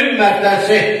päinvastoin ymmärtää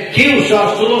se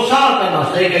kiusaus tulee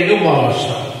saatanasta eikä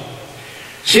Jumalasta.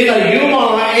 Sillä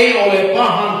Jumala ei ole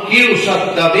pahan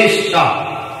kiusattavissa.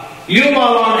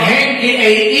 Jumalan henki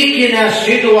ei ikinä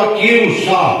sinua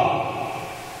kiusaa,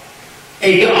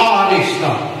 eikä ahdista,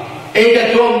 eikä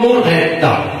tuo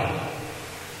murhetta.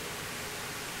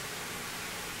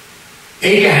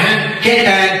 Eikä hän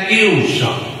ketään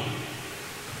kiusaa.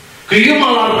 Kun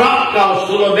Jumalan rakkaus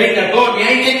tulee meitä kohti, niin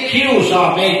ei hän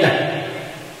kiusaa meitä.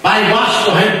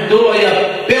 Päinvastoin hän tulee ja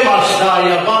pelastaa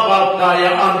ja vapauttaa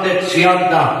ja anteeksi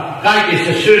antaa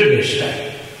kaikista synnistä.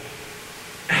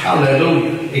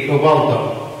 Halleluja, eikö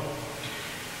valtava?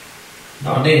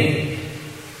 No niin.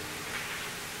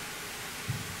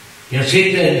 Ja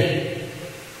sitten,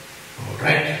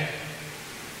 alright.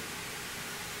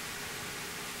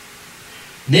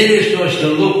 14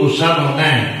 luku sanoo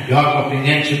näin, Jaakobin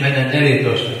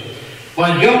 1.14.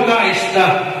 Vaan jokaista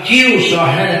kiusaa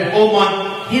hänen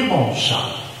oman himonsa.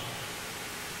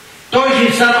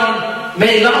 Toisin sanoen,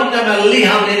 meillä on tämä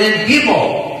lihallinen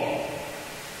himo,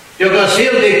 joka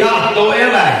silti tahtoo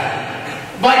elää.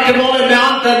 Vaikka me olemme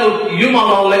antanut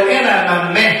Jumalalle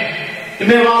elämämme, niin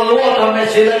me vaan luotamme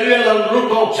sillä yöllä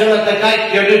rukouksella, että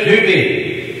kaikki on nyt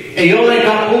hyvin. Ei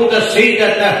ollenkaan puhuta siitä,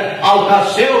 että alkaa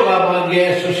seuraamaan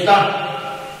Jeesusta.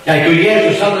 Ja kun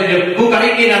Jeesus sanoi, että kuka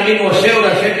ikinä minua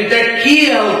seuraa, se pitää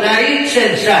kieltää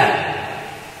itsensä.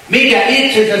 Mikä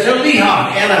itsensä? Se on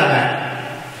lihan elämä.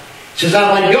 Se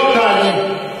saa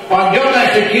vaan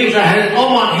jokaisen kiusaa hänen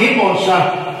oman himonsa,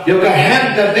 joka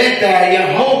häntä vetää ja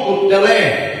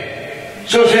houkuttelee.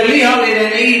 Se on se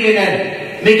lihallinen ihminen,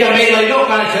 mikä meillä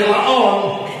jokaisella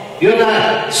on, jota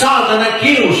saatana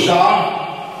kiusaa.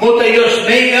 Mutta jos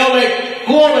me ei ole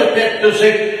kuoletettu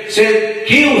se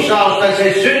kiusaus tai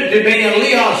se synty meidän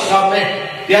lihassamme,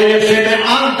 ja jos emme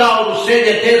antaudu sen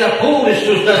ja tehdä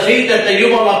puhdistusta siitä, että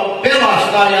Jumala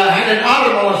pelastaa ja hänen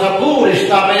armollansa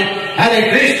puhdistaa hänen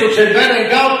Kristuksen veren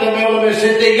kautta, me olemme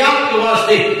sitten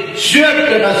jatkuvasti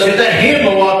syöttämässä sitä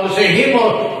himoa, kun se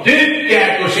himo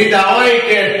tykkää, kun sitä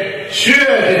oikein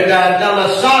syötetään tällä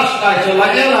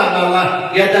saastaisella elämällä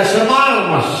ja tässä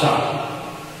maailmassa.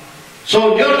 Se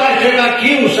on jotain, joka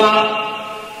kiusaa.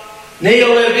 Ne ei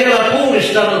ole vielä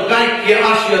puhdistanut kaikkia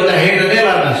asioita heidän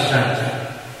elämässänsä.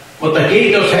 Mutta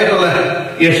kiitos Herralle,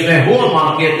 jos me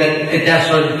huomaakin, että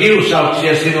tässä on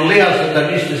kiusauksia sinun lihassa, että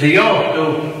mistä se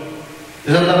johtuu.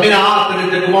 Ja sanotaan, minä ajattelin,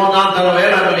 että kun mä oon antanut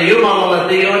elämäni Jumalalle,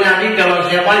 että ei ole enää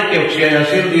minkälaisia vaikeuksia, ja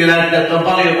silti näyttää, että on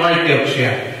paljon vaikeuksia.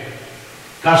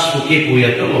 Kasvukipuja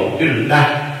tulo, kyllä.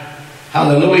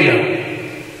 Halleluja.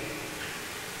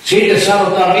 Sitten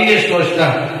sanotaan 15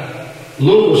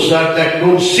 luvussa, että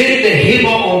kun sitten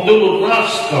himo on tullut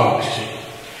raskaaksi.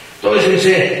 Toisin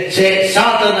se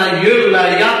saatana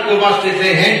jyllää jatkuvasti,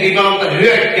 se henkivalta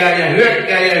hyökkää,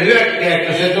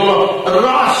 että se tulee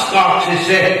raskaaksi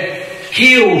se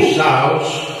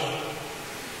kiusaus.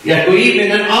 Ja kun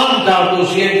ihminen antautuu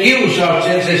siihen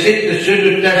kiusaukseen, se sitten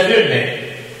synnyttää synneen.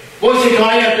 Voisiko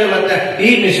ajatella, että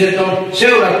ihmiset on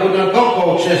seurakunnan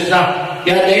kokouksessa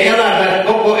ja ne elävät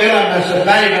koko elämänsä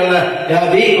päivällä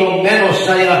ja viikon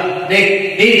menossa ja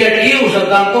niitä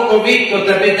kiusataan koko viikko,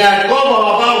 että pitää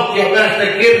kovaa vauhtia päästä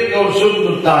kirkkoon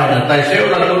sunnuntaina tai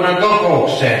seurakunnan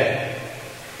kokoukseen,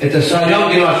 että saa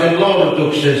jonkinlaisen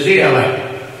lohdutuksen siellä.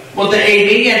 Mutta ei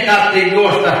meidän tarvitse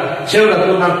juosta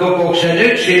seurakunnan kokoukseen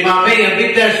yksin, vaan meidän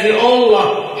pitäisi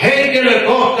olla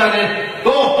henkilökohtainen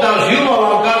kohtaus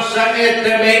Jumalan kanssa, että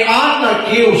me ei anna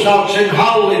kiusauksen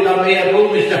hallita meidän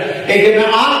ruumista, eikä me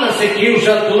anna se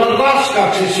kiusaus tulla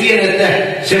raskaaksi siihen, että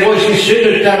se voisi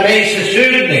synnyttää meissä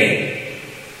synnin.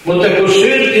 Mutta kun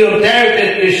synti on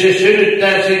täytetty, se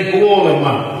synnyttää sen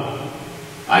kuoleman.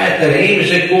 Ajattele,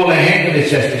 ihmiset kuolee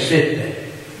hengellisesti sitten,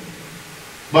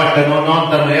 vaikka ne on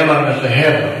antanut elämänsä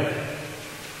Herralle.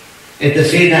 Että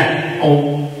siinä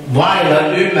on vailla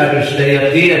ymmärrystä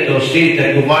ja tietoa siitä,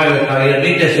 kun vailletaan, ja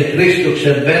miten se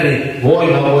Kristuksen veri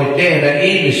voima voi tehdä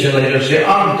ihmiselle, jos se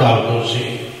antautuu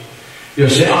siihen.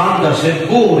 Jos se antaa sen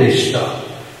puhdistaa.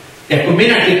 Ja kun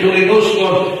minäkin tulin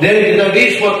uskoon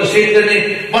 45 vuotta sitten,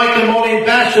 niin vaikka mä olin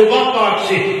päässyt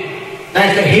vapaaksi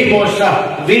näistä himoista,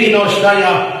 viinoista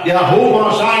ja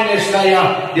huumausaineista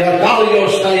ja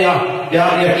kaljosta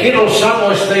ja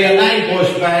kirosanoista ja näin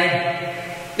poispäin,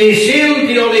 niin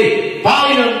silti oli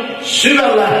paljon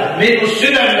syvällä minun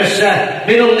sydämessä,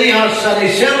 minun lihassani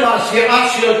sellaisia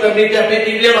asioita, mitä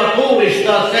piti vielä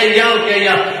puhdistaa sen jälkeen.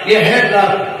 Ja Herra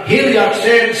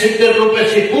hiljakseen sitten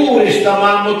rupesi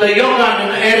puhdistamaan, mutta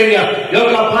jokainen eri ja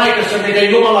joka paikassa, mitä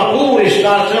Jumala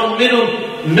puhdistaa, se on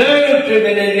minun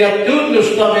nöyrtyminen ja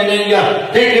tunnustaminen ja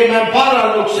tekemään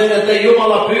parannuksen, että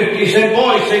Jumala pyyhkii sen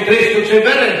pois sen Kristuksen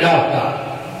veren kautta.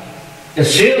 Ja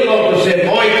silloin kun se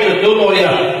voitto tulee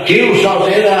ja kiusaus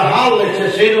enää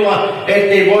hallitse sinua,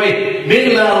 ettei voi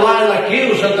millään lailla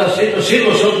kiusata sinua,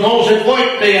 silloin sä nouset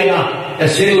voittajana ja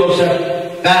silloin sä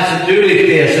pääset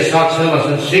ylitti ja sä saat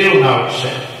sellaisen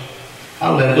siunauksen.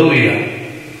 Halleluja.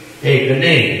 Eikö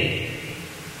niin?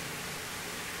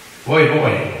 Voi,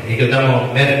 eikö tämä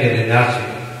ole merkillinen asia?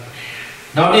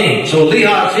 No niin, sun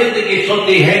lihaa siltikin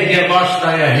sotii henkeä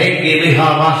vastaan ja henki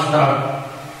lihaa vastaan.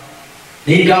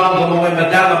 Niin kauan kun me olemme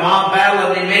täällä maan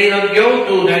päällä, niin meidän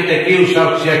joutuu näitä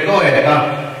kiusauksia koeta.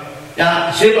 Ja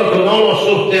silloin kun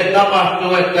olosuhteet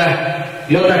tapahtuu, että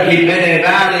jotakin menee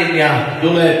väärin ja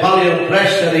tulee paljon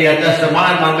pressuria tässä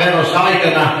maailman menossa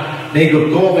aikana, niin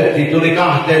kuin COVID tuli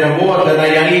 2 vuotena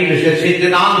ja ihmiset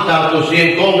sitten antautui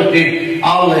siihen COVIDin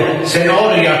alle sen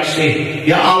orjaksi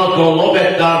ja alkoi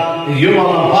lopettaa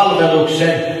Jumalan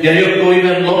palveluksen ja joku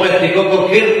ihminen lopetti koko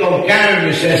kirkon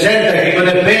käymisen sen takia, kun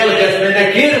ne pelkäs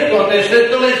mennä kirkkoon, että ne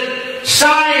tulisi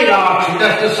sairaaksi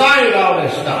tästä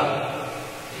sairaudesta.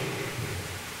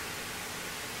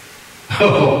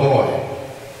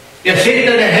 Ja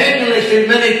sitten ne hengellisesti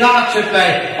meni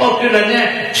taaksepäin. Kyllä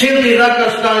ne silti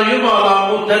rakastaa Jumalaa,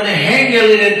 mutta ne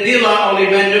hengellinen tila oli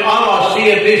mennyt alas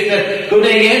siihen pisteen, kun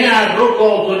ei enää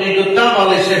rukoiltu niin kuin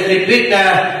tavallisesti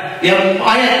pitää. Ja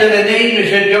ajattelen ne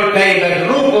ihmiset, jotka eivät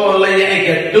rukoile ja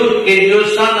eikä tutki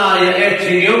sanaa ja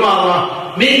etsi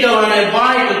Jumalaa, minkälainen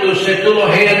vaikutus se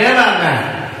tulee heidän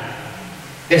elämään.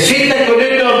 Ja sitten kun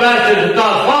nyt on päästy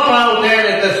taas vapauteen,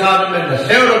 että saa mennä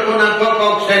seurakunnan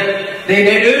kokoukseen, niin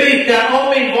ne yrittää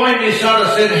omin voimin saada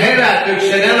sen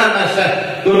herätyksen elämässä,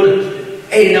 kun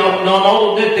ei ne on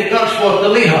ollut nyt 2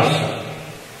 vuotta lihassa.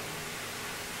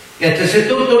 Että se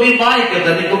tuntuu niin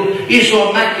vaikeaa, niin kuin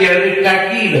iso mäkiä yrittää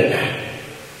kiivetä.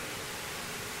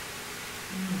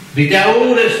 Pitää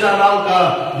uudestaan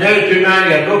alkaa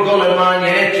nöytymään ja rukoilemaan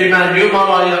ja etsimään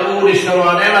Jumalaa ja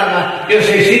uudistamaan elämää. Jos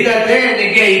ei sitä tee,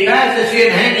 niin ei pääse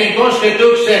siihen hengen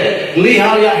kosketukseen.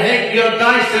 Liha ja henki on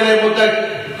taistelemaan, mutta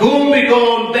kumpiko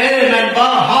on enemmän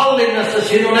vaan hallinnassa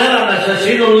sinun elämässä,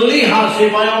 sinun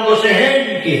lihasi vai onko se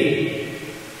henki?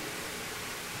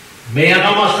 Meidän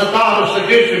omasta tahdosta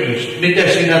kysymys,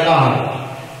 miten sinä tahdot?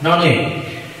 No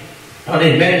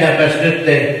niin, mennäänpäs nyt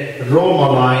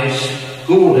roomalais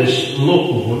 6.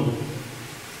 lukuun.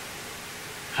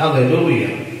 Halleluja.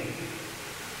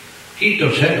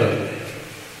 Kiitos Herralle.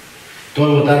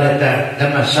 Toivotaan, että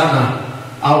tämä sana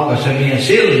aukaisee meidän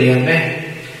silmiämme,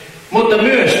 mutta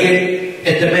myöskin,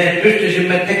 että me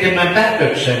pystyisimme tekemään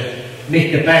päätöksen,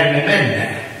 mihinkä päin me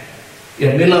mennään. Ja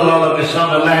millä lailla me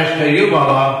saamme lähestyä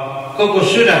Jumalaa koko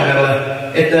sydämellä,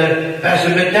 että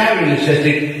pääsemme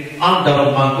täydellisesti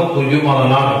antautumaan koko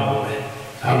Jumalan armolle.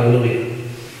 Halleluja.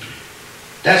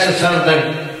 Tässä sanotaan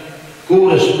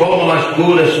Roomalaiset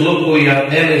 6. luku ja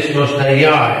 14.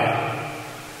 jae.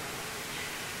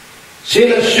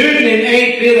 Sillä synnin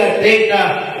ei pidä teitä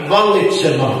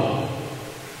vallitsemaan.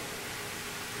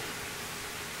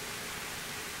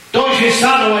 Toisin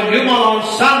sanoen Jumala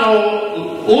sanoo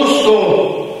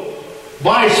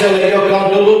uskovaiselle, joka on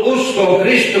tullut uskoon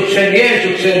Kristuksen,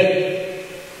 Jeesuksen.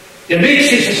 Ja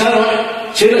miksi se sanoo,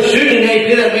 sillä synnin ei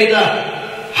pidä meitä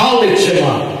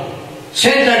hallitsemaan.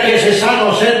 Sen takia se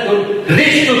sanoo sen, kun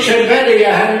Kristuksen veri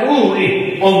ja hänen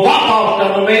uhri on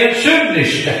vapauttanut meidän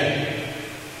synnistä.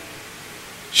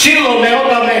 Silloin me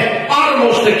otamme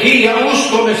armosta kiinni ja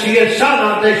uskomme siihen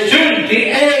sanaan, että synti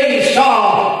ei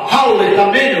saa hallita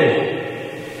minua.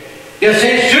 Ja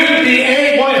se synti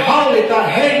ei voi hallita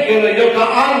henkilöä, joka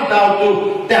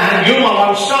antautuu tähän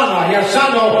Jumalan sanaan ja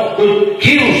sanoo, kun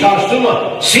kiusaus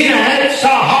tulla, sinä et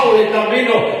saa hallita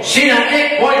minua, sinä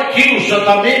et voi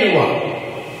kiusata minua.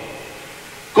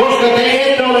 Koska te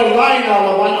ette ole lain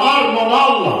alla, vaan armon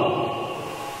alla.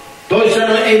 Toisin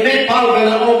sanoen ei me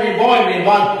palvele omin voimin,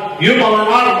 vaan Jumalan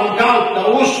armon kautta,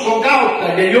 uskon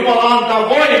kautta, ja Jumala antaa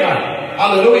voiman.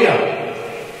 Halleluja.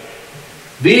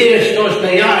 15.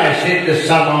 jae sitten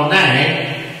sanoo näin.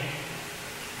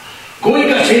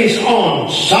 Kuinka siis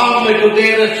on? Saammeko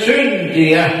tehdä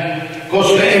syntiä,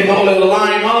 koska emme ole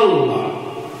lain alla,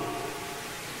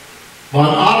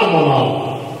 vaan armon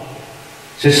alla?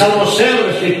 Se sanoo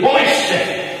selvästi pois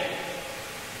se.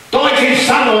 Toisin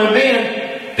sanoen meidän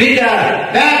pitää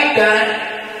päättää,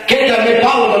 ketä me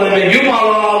palvelemme,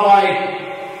 Jumalaa vai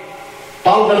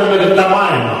palvelemme tätä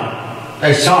maailmaa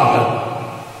tai saatanaa.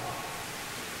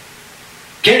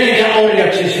 Kenenkä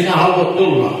orjaksi sinä haluat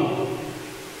tulla?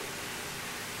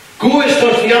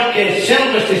 16 jakeen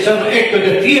selvästi sanoo, eikö te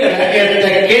tiedä,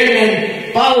 että kenen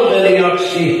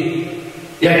palvelijaksi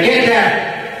ja ketä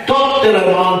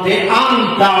tottelemaan te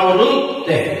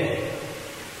antaudutte.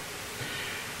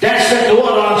 Tässä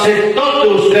tuodaan se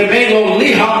totuus, että meillä on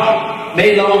liha,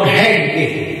 meillä on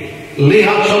henki.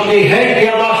 Liha sotii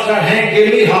henkeä vastaan,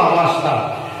 henki lihaa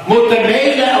vastaan. Mutta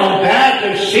meillä on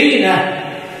päätös siinä,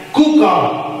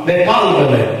 kuka me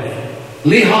palvelemme.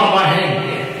 Lihaa vai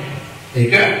henkeä.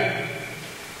 Eikö?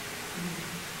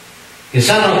 Ja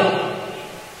sanot,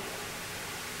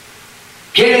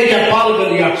 kenenkä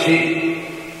palvelijaksi,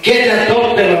 ketä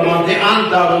tottelemaan te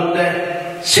antaudutte,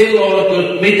 silloin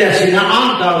kun mitä sinä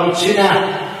antaudut, sinä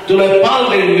tulee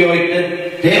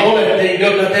palvelijoiden, te olette,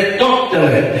 jota te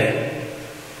tottelette.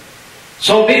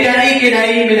 Se on mikä ikinä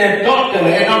ihminen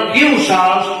tottelee, on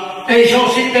kiusaus. Ei se ole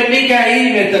sitten mikä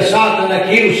ihme, että saatana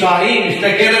kiusaa ihmistä,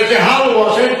 kenen se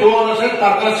haluaa sen tuoda sen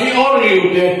takaisin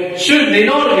orjuuteen,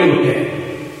 synnin orjuuteen.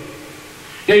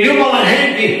 Ja Jumalan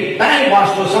henki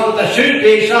päinvastoin sanoo, että synti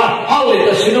ei saa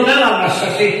hallita sinun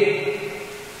elämässäsi.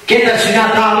 Ketä sinä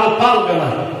tahdot palvella?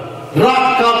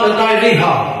 Rakkautta tai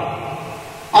vihaa?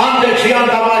 Anteeksi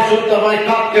antavaisuutta vai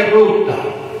katkeruutta?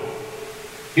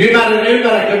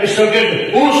 Ymmärrätkö, missä on kysymys?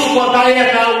 Uskoa tai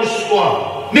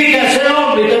epäuskoa? Mikä se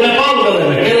on, mitä me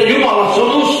palvelemme? Kenen Jumalassa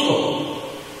on usko?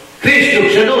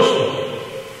 Kristuksen usko.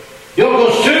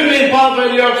 Joko synnin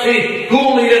palvelijaksi,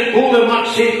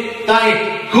 kuulemaksi tai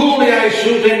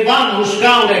kuuliaisuuden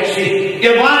vanhuskaudeksi.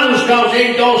 Ja vanhuskaus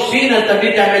ei ole siinä, että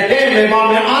mitä me teemme,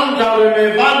 vaan me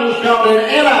antaudumme vanhuskauden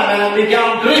elämään, mikä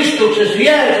on Kristuksessa,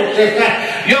 Jeesuksessa,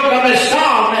 joka me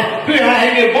saamme Pyhän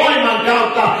Hengen voiman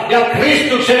kautta ja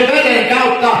Kristuksen veden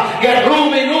kautta ja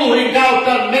ruumiin uhrin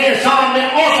kautta. Me saamme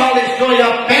osallistua ja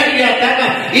periä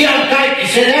tämän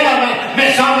iankaikkisen elämän.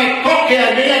 Me saamme kokea,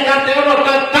 meidän tarvitsee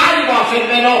odottaa taivaaseen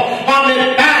menoa, vaan me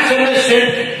pääsemme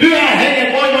sen Pyhän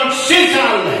Hengen voiman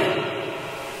sisälle.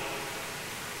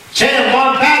 Sen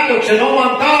vaan päätöksen oman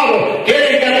tahdon.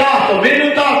 Kenenkä tahto?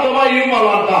 Minun tahto vai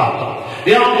Jumalan tahto?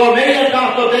 Ja onko meidän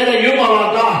tahto tehdä Jumalan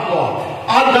tahtoa?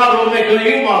 Antaudummeko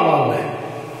Jumalalle?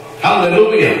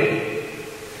 Halleluja.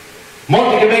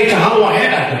 Montako meitä haluaa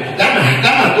herätystä?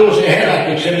 Tämä tuo se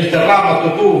herätyksen, mistä Raamattu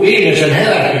puhuu, viimeisen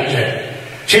herätyksen.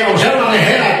 Se on sellainen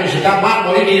herätys, että maailma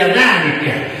on ikinä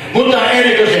nähnytkään. Mutta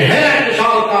ennen kuin se herätys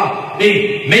alkaa,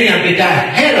 niin meidän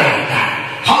pitää herätä.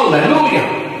 Halleluja.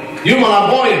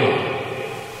 Jumalan voima.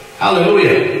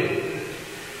 Halleluja.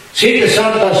 Sitten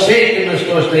sanotaan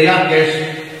 17 jakeessa,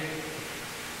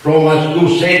 Roomalaiset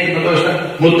 6:17,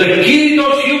 mutta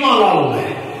kiitos Jumalalle,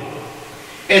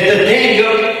 että te,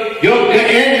 jotka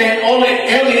ennen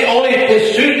olitte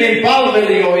synnin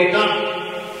palvelijoita,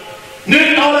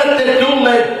 nyt olette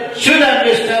tulleet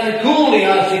sydämestään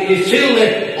kuuliaisikin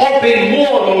sille opin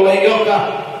muodolle, joka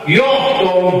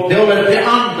johtoon te olette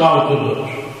antautunut.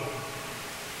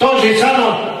 Toisin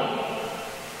sanoen,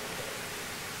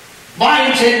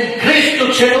 vain sen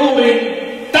Kristuksen uhrin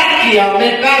takia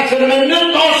me pääsemme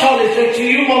nyt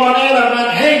osalliseksi Jumalan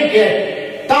elämän henkeen,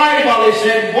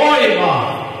 taivaalliseen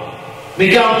voimaan,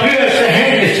 mikä on pyössä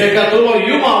hengessä, joka tulee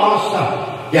Jumalasta,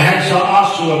 ja hän saa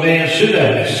asua meidän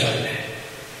sydämessämme.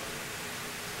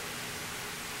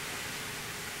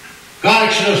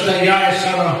 18 jae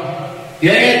sanoo,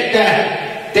 ja että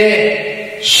te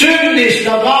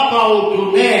synnistä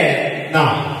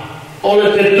vapautuneena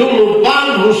olette tullut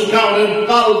vanhuskauden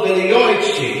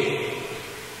palvelijoiksi.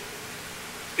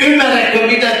 Ymmärrätkö,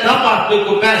 mitä tapahtuu,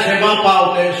 kun pääsee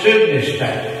vapauteen synnistä?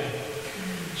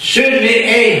 Synni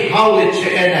ei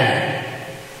hallitse enää.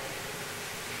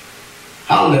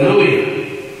 Halleluja.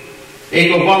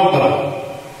 Eikö valtava?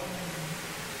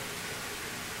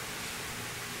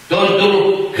 Te on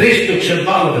tullut Kristuksen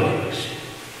palvelijaksi.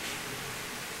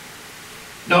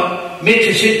 No,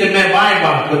 miksi sitten me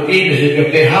vaivaamme ihmiset,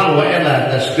 jotka ei halua elää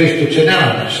tässä Kristuksen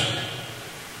elämässä?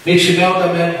 Miksi me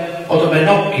otamme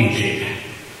nokkiin siitä?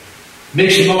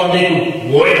 Miksi me ollaan niin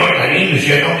kuin, voi noita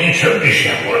ihmisiä, ne on niin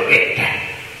synnisiä, voi vetää.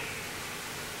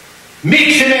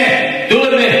 Miksi me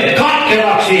tulemme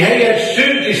katkeraksi heidän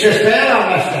syntisestä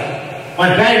elämästä? Vai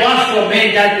päinvastoin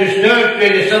meidän täytyisi nöyrtyä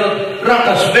ja sanoa,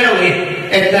 rakas veli,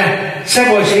 että sä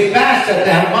voisit päästä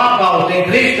tähän vapauteen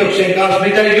Kristuksen kanssa,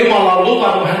 mitä Jumala on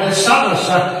luvannut hänen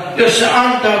sanassa, jos sä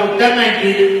antaudut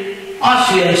tämänkin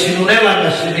asian sinun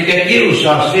elämässä, mikä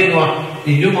kiusaa sinua,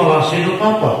 niin Jumala sinut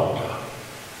vapauttaa.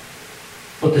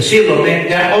 Mutta silloin meidän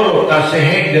pitää odottaa se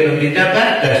henkilö, mitä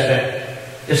päättää sitä,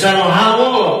 ja sanoa, hän voi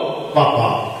olla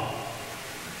vapaa.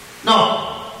 No,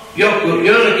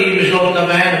 joillakin ihmisillä on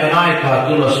vähän enemmän aikaa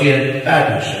tulla siihen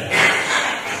päätökseen.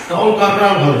 No, olkaa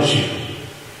rauhallisia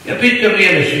ja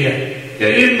pitkämielisiä ja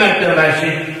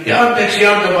ymmärtäväisiä ja anteeksi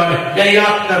antavainen ja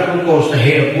jatkaa rukousta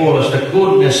heidän puolesta,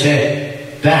 kun ne se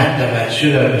päättävät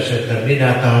sydämessä, että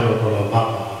minä tahdon olla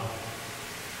vapaa.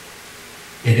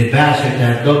 Ja ne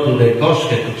pääsetään totuuden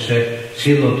kosketukseen,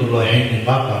 silloin tulee hengen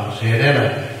vapaus heidän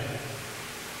elämään.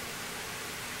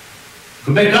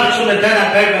 Kun me katsomme tänä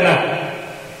päivänä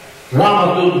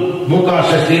Raamatun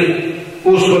mukaisesti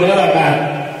uskon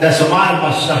elämään tässä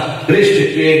maailmassa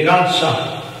kristittyjen kanssa,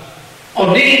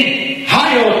 on niin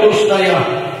hajotusta ja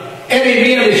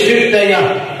erimielisyyttä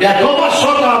ja kova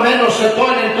sota menossa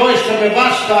toinen toistamme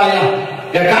vastaan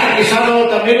ja kaikki sanoo,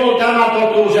 että minun on tämä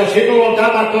totuus ja sinulla on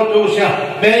tämä totuus ja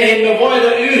me emme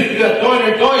voida yhtyä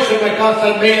toinen toisemme kanssa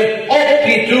meidän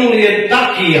oppituulien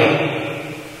takia.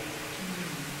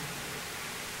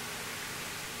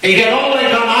 Eikä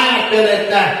ollenkaan ajattele,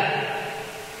 että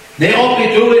ne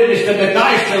oppituulit, mistä me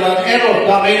taistellaan,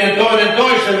 erottaa meidän toinen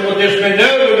toisen, mutta jos me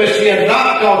nöyrymme siihen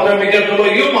rakkauteen, mikä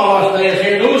tulee Jumalasta ja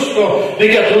siihen usko,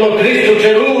 mikä tulee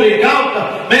Kristuksen uhrin kautta,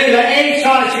 meillä ei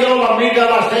saisi olla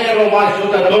minkälaista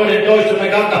erovaisuutta toinen toistemme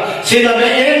kautta, sillä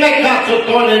me emme katso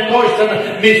toinen toistemme,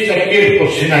 mistä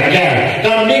kirkossa sinä käyt.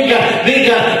 Tai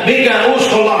mikä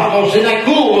uskonlahkoon sinä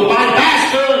kuulut, vai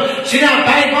päästöön sinä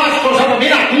päinvastoin sanoo,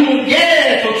 minä kuulun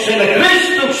Jeesukselle,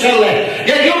 Kristukselle,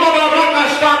 ja Jumala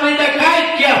rakastaa meitä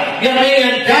kaikkia, ja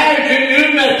meidän täytyy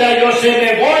ymmärtää, jos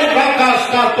emme voi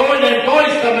rakastaa toinen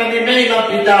toistamme, niin meillä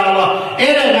pitää olla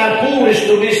enemmän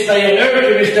puhdistumista ja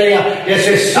nöyrtymistä, ja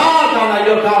se saatana,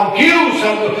 joka on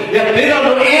kiusannut ja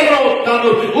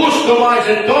erottanut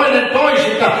uskovaiset toinen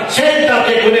toisista, sen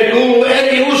takia kun ne kuuluu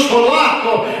eri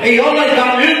uskonlahkoon, ei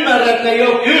ollenkaan ymmärrä, että ei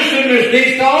ole kysymys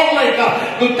niistä ollenkaan,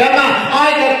 kun tämä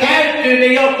aika täyttyy,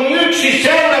 niin joku yksi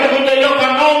seurakunta, joka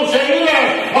nousee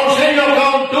ylös, on se, joka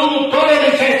on tullut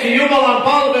todellisesti Jumalan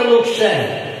palvelukseen.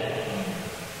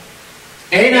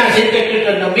 Ei enää sitten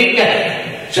kysyä, no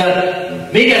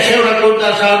mikä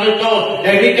seurakunta sä nyt on,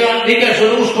 ja mikä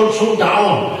sun uskon suunta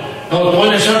on. No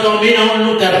toinen sanoo, minä olen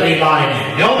luterilainen,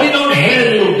 ja minä olen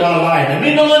helluntalainen,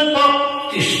 minä olen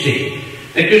baptisti.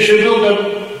 Ja kysyy minulta,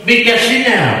 mikä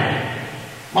sinä on?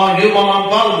 Mä oon Jumalan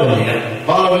palvelija,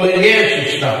 palvelen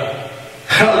Jeesusta.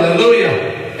 Halleluja.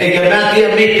 Eikä mä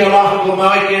tiedä, mikä lahko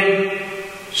mä oikein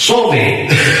sovin.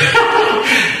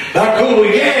 Mä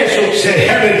kuulun Jeesukseen,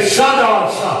 hänen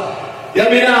sanansa. Ja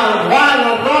minä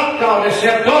vaellan rakkaudessa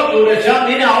ja totuudessa, ja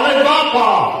minä olen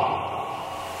vapaa.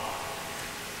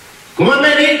 Kun mä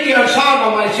menen Intian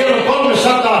saarnaamaan, niin siellä on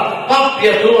 300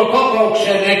 pappia tulo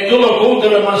kokoukseen, eikä tulo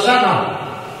kuuntelemaan sanaa.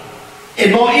 En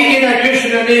mä ole ikinä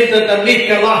kysynyt niiltä, että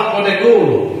mitkä lahko ne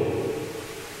kuuluu.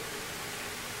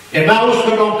 Ja mä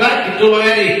uskon, että on kaikki tullut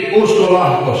eri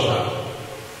uskonlahkossa.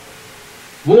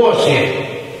 Vuosia.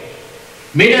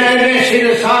 Minä en mene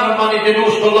sinne saarnamaan niiden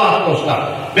uskonlahkosta.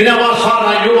 Minä vaan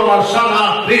saarnaan Jumalan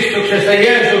sanaa Kristuksesta,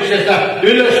 Jeesuksesta,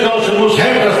 ylösnousemus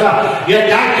Herrasta ja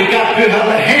täyttäkää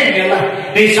pyhällä hengellä,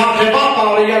 niin saatte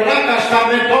vapauden ja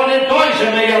rakastamme toinen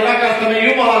toisemme ja rakastamme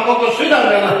Jumalaa koko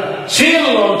sydämellä.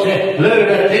 Silloin se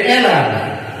löydätte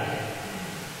elämän.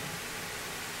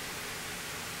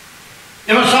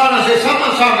 Ja mä saadaan se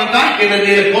saman saarnan kaikille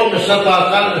niille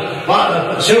 300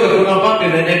 seurakunnan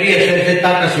papille, ne vie sen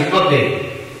takaisin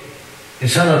kotiin. Ja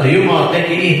sanoo, että Jumala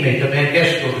teki ihmeitä meidän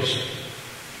keskuudessa.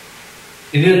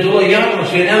 Ja niille tulee jarru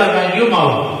siihen elämään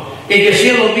Jumalaan. Eikä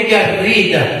siellä ole mikään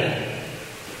riitä.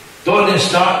 Toinen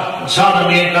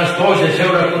saarnamien kanssa, toisen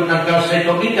seurakunnan kanssa, ei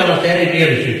ole minkäänlaista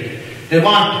erimielisyyttä. Ne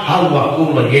vaan haluaa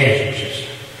kuulla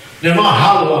Jeesuksesta. Ne vaan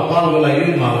haluaa palvella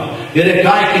Jumalaa. Ja ne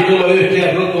kaikki tulee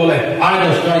yhteen rukoille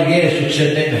ainoastaan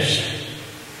Jeesuksen nimessä.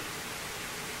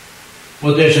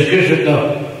 Mutta jos sä kysyt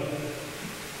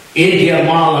Intian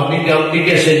maalla,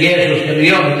 mikä se Jeesus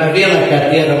nimi on, niin mä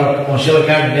vieläkään tiedä, vaikka mä oon siellä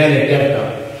käynyt 4 kertaa.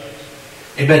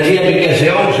 En mä tiedä, mikä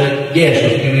se on se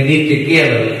Jeesus nimi niiden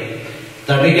kielellä.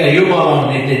 Tai mikä Jumala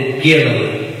on niiden kielellä.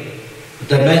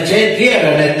 Mutta mä sen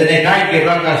tiedän, että ne kaikki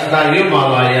rakastaa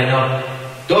Jumalaa ja ne on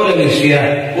todellisia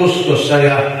uskossa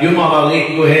ja Jumala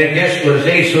liikkuu heidän keskuudessa.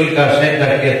 Ei suinkaan sen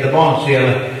takia, että mä oon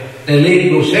siellä. Ne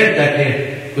liikkuu sen takia,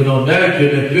 kun on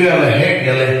löytynyt pyhälle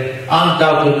hengelle,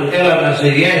 antautunut elämänsä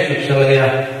Jeesukselle ja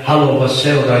haluavat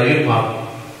seuraa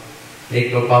Jumalaa.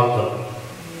 Eikö valtava?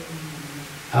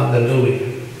 Halleluja.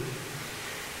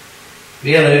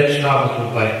 Vielä yksi raamatun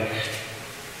paikka.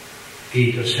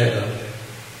 Kiitos Herralle.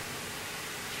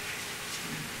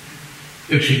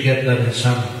 Yksinkertainen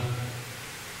sana.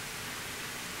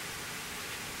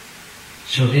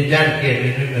 Se on niin tärkeää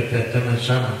ymmärtää tämän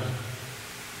sanan.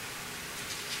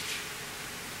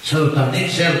 Sanotaan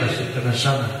niin selvästi tämä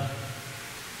sana.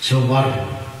 Se on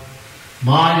varma.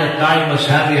 Maa ja taivas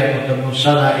häviää, mutta mun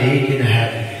sana ei ikinä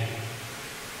häviä.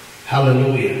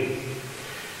 Halleluja.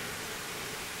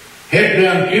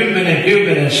 Hebrean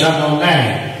 10:10 sanoo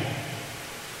näin.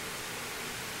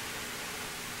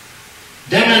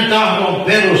 Tämän tahdon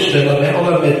perusteella me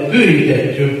olemme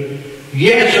pyhitetty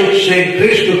Jeesuksen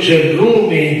Kristuksen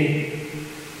ruumiin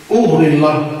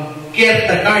uhrilla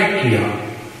kerta kaikkiaan.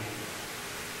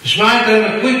 Jos mä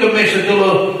ajattelen, kuinka meistä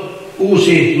tulee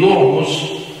uusi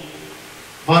luomus,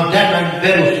 vaan tämän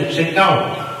perustuksen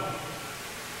kautta.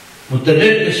 Mutta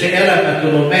nyt se elämä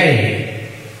tulee meihin.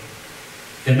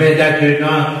 Ja meidän täytyy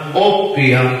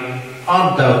oppia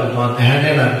antautumaan tähän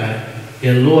elämään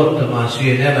ja luottamaan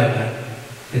siihen elämään,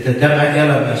 että tämä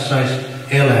elämä saisi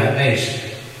elää meistä.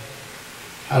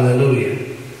 Halleluja.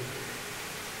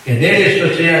 Ja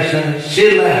 14 jakeessa,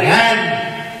 sillä hän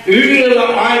yhdellä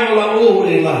ainoalla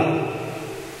uhrilla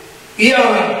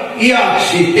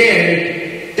iaksi tehnyt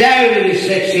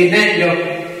täydelliseksi ne,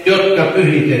 jotka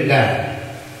pyhitetään.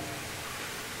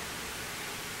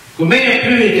 Kun meidät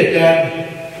pyhitetään,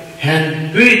 hän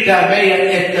pyytää meidän,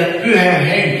 että pyhä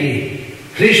henki,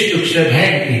 Kristuksen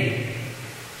henki,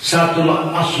 saa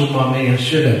tulla asumaan meidän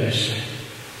sydämessä.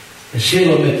 Ja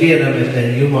silloin me tiedämme, että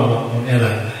Jumala on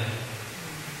elämä.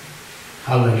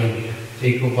 Halleluja.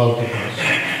 Eikö valtiomaassa?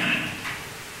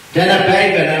 Tänä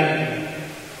päivänä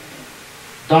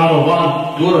tahdon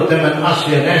vaan tuoda tämän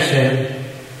asian esiin,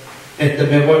 että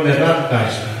me voimme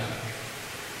ratkaista.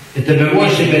 Että me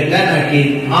voisimme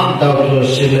tänäkin antautua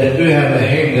sille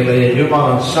pyhälle hengelle ja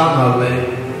Jumalan sanalle.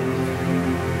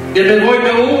 Ja me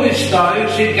voimme uudistaa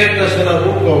yksinkertaisella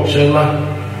rukouksella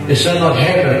ja sanoa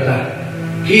Herrata,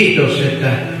 kiitos, että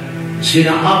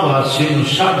sinä avaat sinun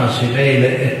sanasi meille,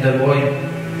 että voi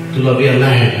tulla vielä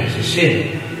lähemmäksi sinne.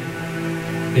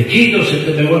 Ja kiitos,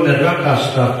 että me voimme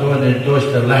rakastaa toinen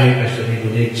toista lähemmästä niin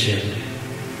kuin itseämme.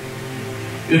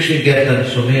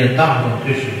 Yksinkertainen se on meidän tahdon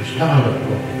kysymys.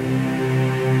 Tahdotko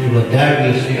tulla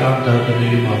täydellisesti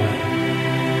antautunut Jumalalle?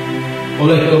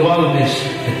 Oletko valmis,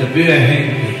 että pyhä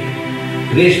henki,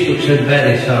 Kristuksen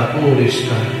veri saa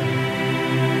uudistaa?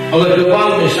 Oletko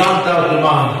valmis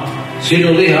antautumaan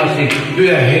sinun lihasi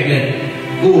pyhä hengen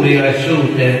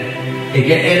kuuliaisuuteen,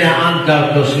 eikä enää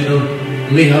antautua sinun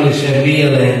lihalliseen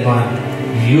mieleen, vaan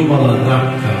Jumalan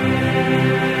rakkauden?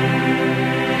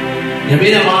 Ja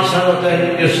minä vaan sanon,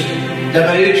 että jos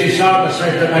tämä yksi saata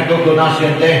saisi tämän koko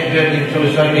asian tehtyä, niin se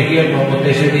olisi aika hienoa, mutta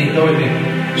ei se niin toimi.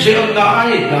 Se ottaa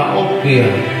aikaa oppia,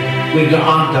 kuinka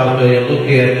antautua ja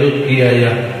lukea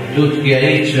ja tutkia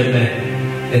itsemme,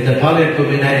 että paljonko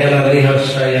minä elän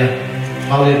lihassa ja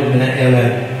paljonko minä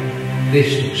elän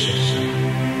Kristuksessa.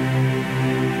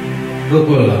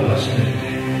 Rukoillaanpas nyt.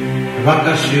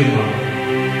 rakas Jumala,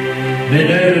 me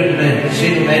nöyrymme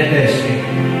sinun eteesi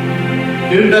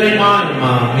ympäri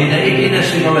maailmaa, minne ikinä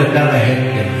sinä olet tällä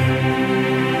hetkellä.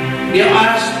 Ja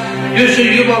kysy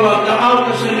Jumalalta,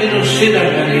 auta se minun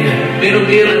sydämeni ja minun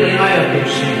mieleni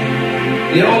ajatukseni.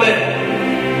 Ja ole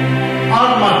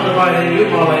armahtavainen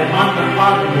Jumala ja anna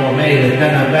armoa meille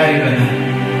tänä päivänä,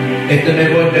 että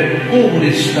me voimme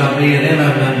puhdistaa meidän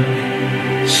elämämme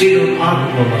sinun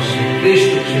armollasi,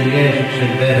 Kristuksen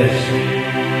Jeesuksen veressä.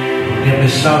 Ja me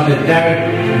saamme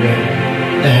täyttyä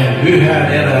tähän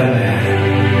pyhään elämään.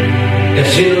 Ja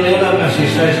sinun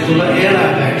elämäsi saisi tulla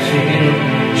elämäksi minun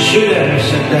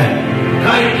sydämessä, että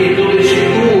kaikki tulisi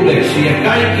uudeksi ja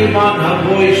kaikki vanha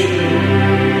poistuu.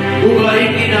 Kuka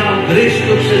ikinä on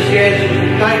Kristuksessa Jeesus,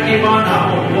 kaikki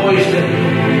vanha on poistettu.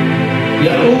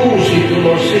 Ja uusi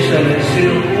tulos sisälle,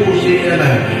 sinun uusi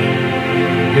elämä,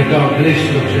 joka on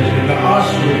Kristuksessa, joka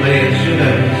asuu meidän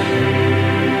sydämessä.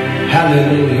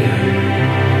 Halleluja.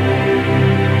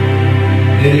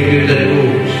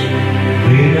 46.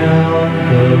 Minä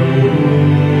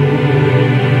antaudun,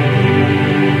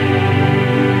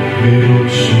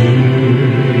 minut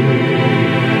syy,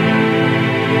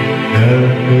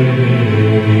 häpeäni.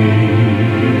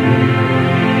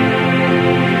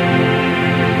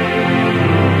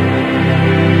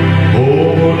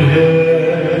 Oon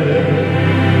Herrani,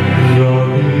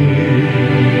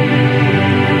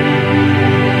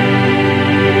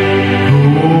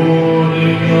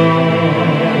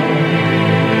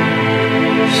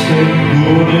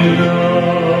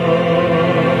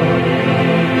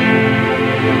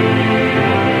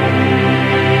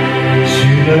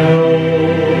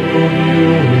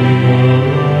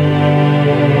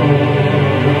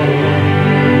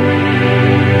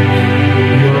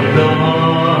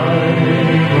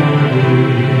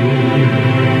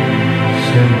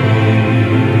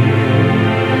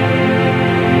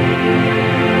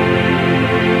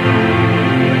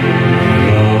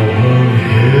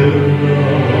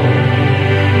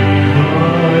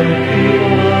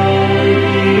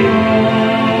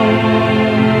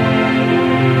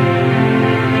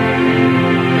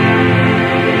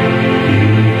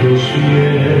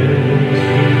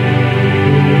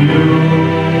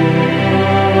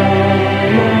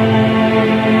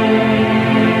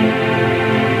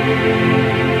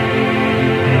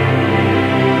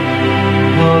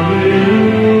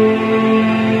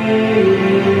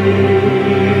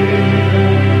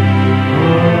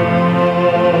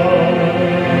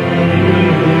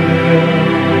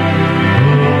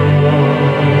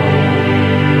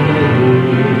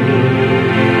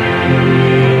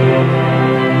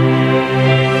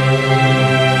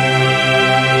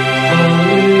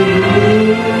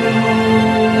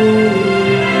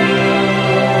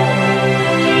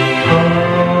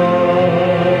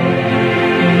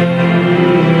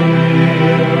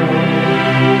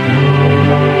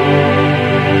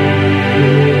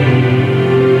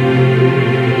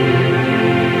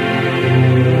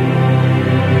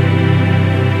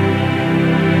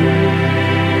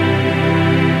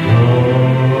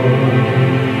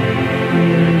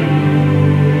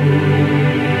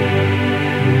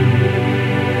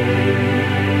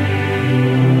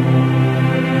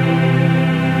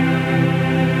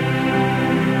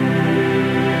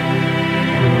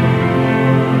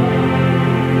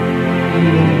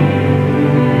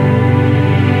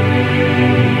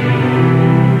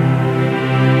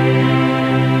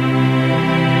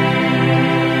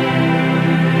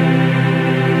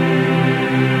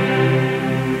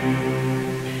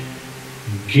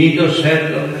 Kiitos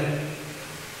Herralle.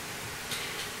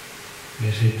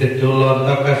 Ja sitten tullaan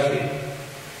takaisin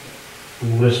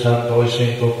uudestaan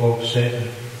toiseen kokoukseen.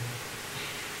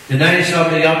 Ja näin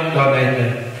saamme jatkaa näitä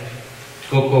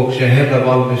kokouksia. Herra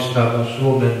valmistaa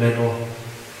Suomen menoa.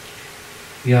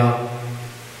 Ja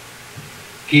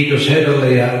kiitos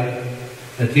Herralle ja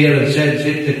tiedän sen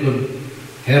sitten, kun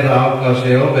Herra aukaa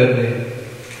se oven, niin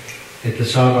että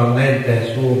saadaan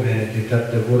lentää Suomeen, niin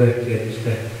täytyy huolehtia niistä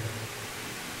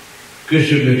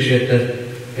kysymyksiä,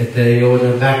 että ei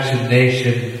ole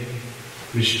vaccination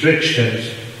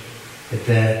restrictions,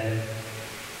 että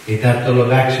ei tarvitse olla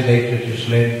vaccinated, jos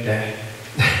lentää.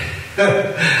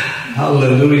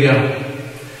 Halleluja.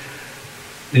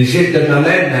 Niin sitten mä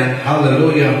lennän,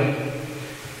 halleluja.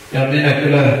 Ja minä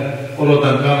kyllä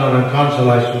odotan Kanadan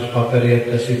kansalaisuuspaperia,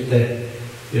 että sitten,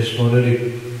 jos mä oon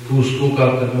yli 6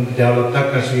 kuukautta, mun pitää olla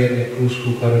takaisin ennen 6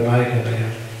 kuukauden aikana.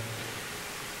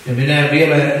 Ja minä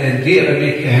vielä en tiedä,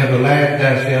 mitkä Herra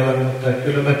lähettää siellä, mutta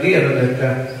kyllä mä tiedän,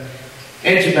 että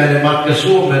ensimmäinen matka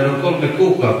Suomeen on 3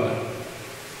 kuukautta.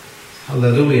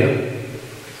 Halleluja.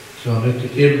 Se on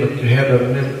nyt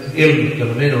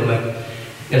ilmoittanut minulle.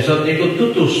 Ja se on niin kuin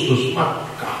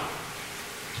tutustusmatka.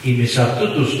 Ihmiset saa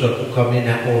tutustua, kuka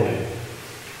minä olen.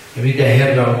 Ja miten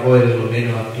Herra on voidellut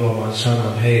minua tuomaan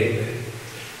sanan heille.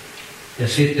 Ja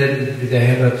sitten, miten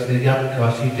Herra sitten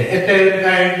jatkaa siitä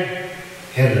eteenpäin,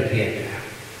 Herra tietää.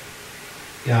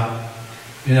 Ja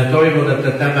minä toivon,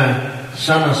 että tämä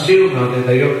sana siunaa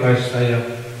teitä jokaista ja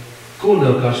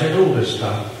kuunnelkaa sen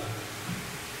uudestaan.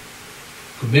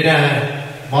 Kun minä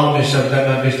valmistan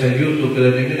tämän, pistän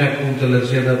YouTubelle, niin minä kuuntelen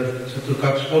sieltä 2-3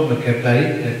 kertaa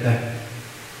itse, että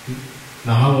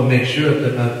mä haluan mennä syödä,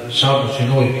 että mä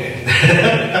saunosin oikein.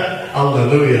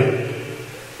 Halleluja.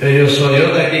 Ja jos on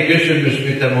jotakin kysymys,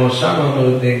 mitä mä oon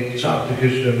sanonut, niin saatte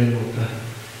kysyä minulta.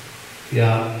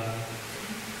 Ja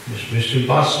jos pystyn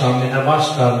vastaamaan, minä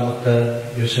vastaan, mutta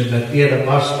jos en mä tiedä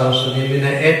vastausta, niin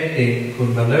minä etsin, kun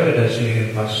mä löydän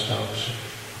siihen vastauksen.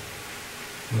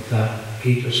 Mutta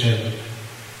kiitos Herra.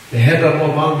 Ja Herra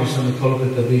on valmistanut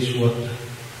 35 vuotta.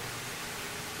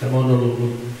 Tämä on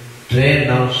ollut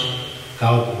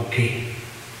treenauskaupunki.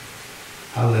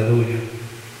 Halleluja.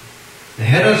 Ja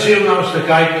Herran siunausta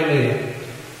kaikille. Ja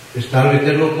jos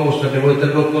tarvitte rukousta, niin voitte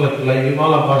rukoilla kyllä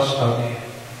Jumalan vastaan. Niin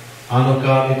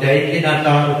annokaa mitä ikinä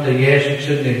tahdotte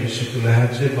Jeesuksen nimissä, kyllä hän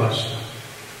se vastaa.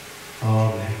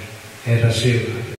 Aamen. Herra siunaa.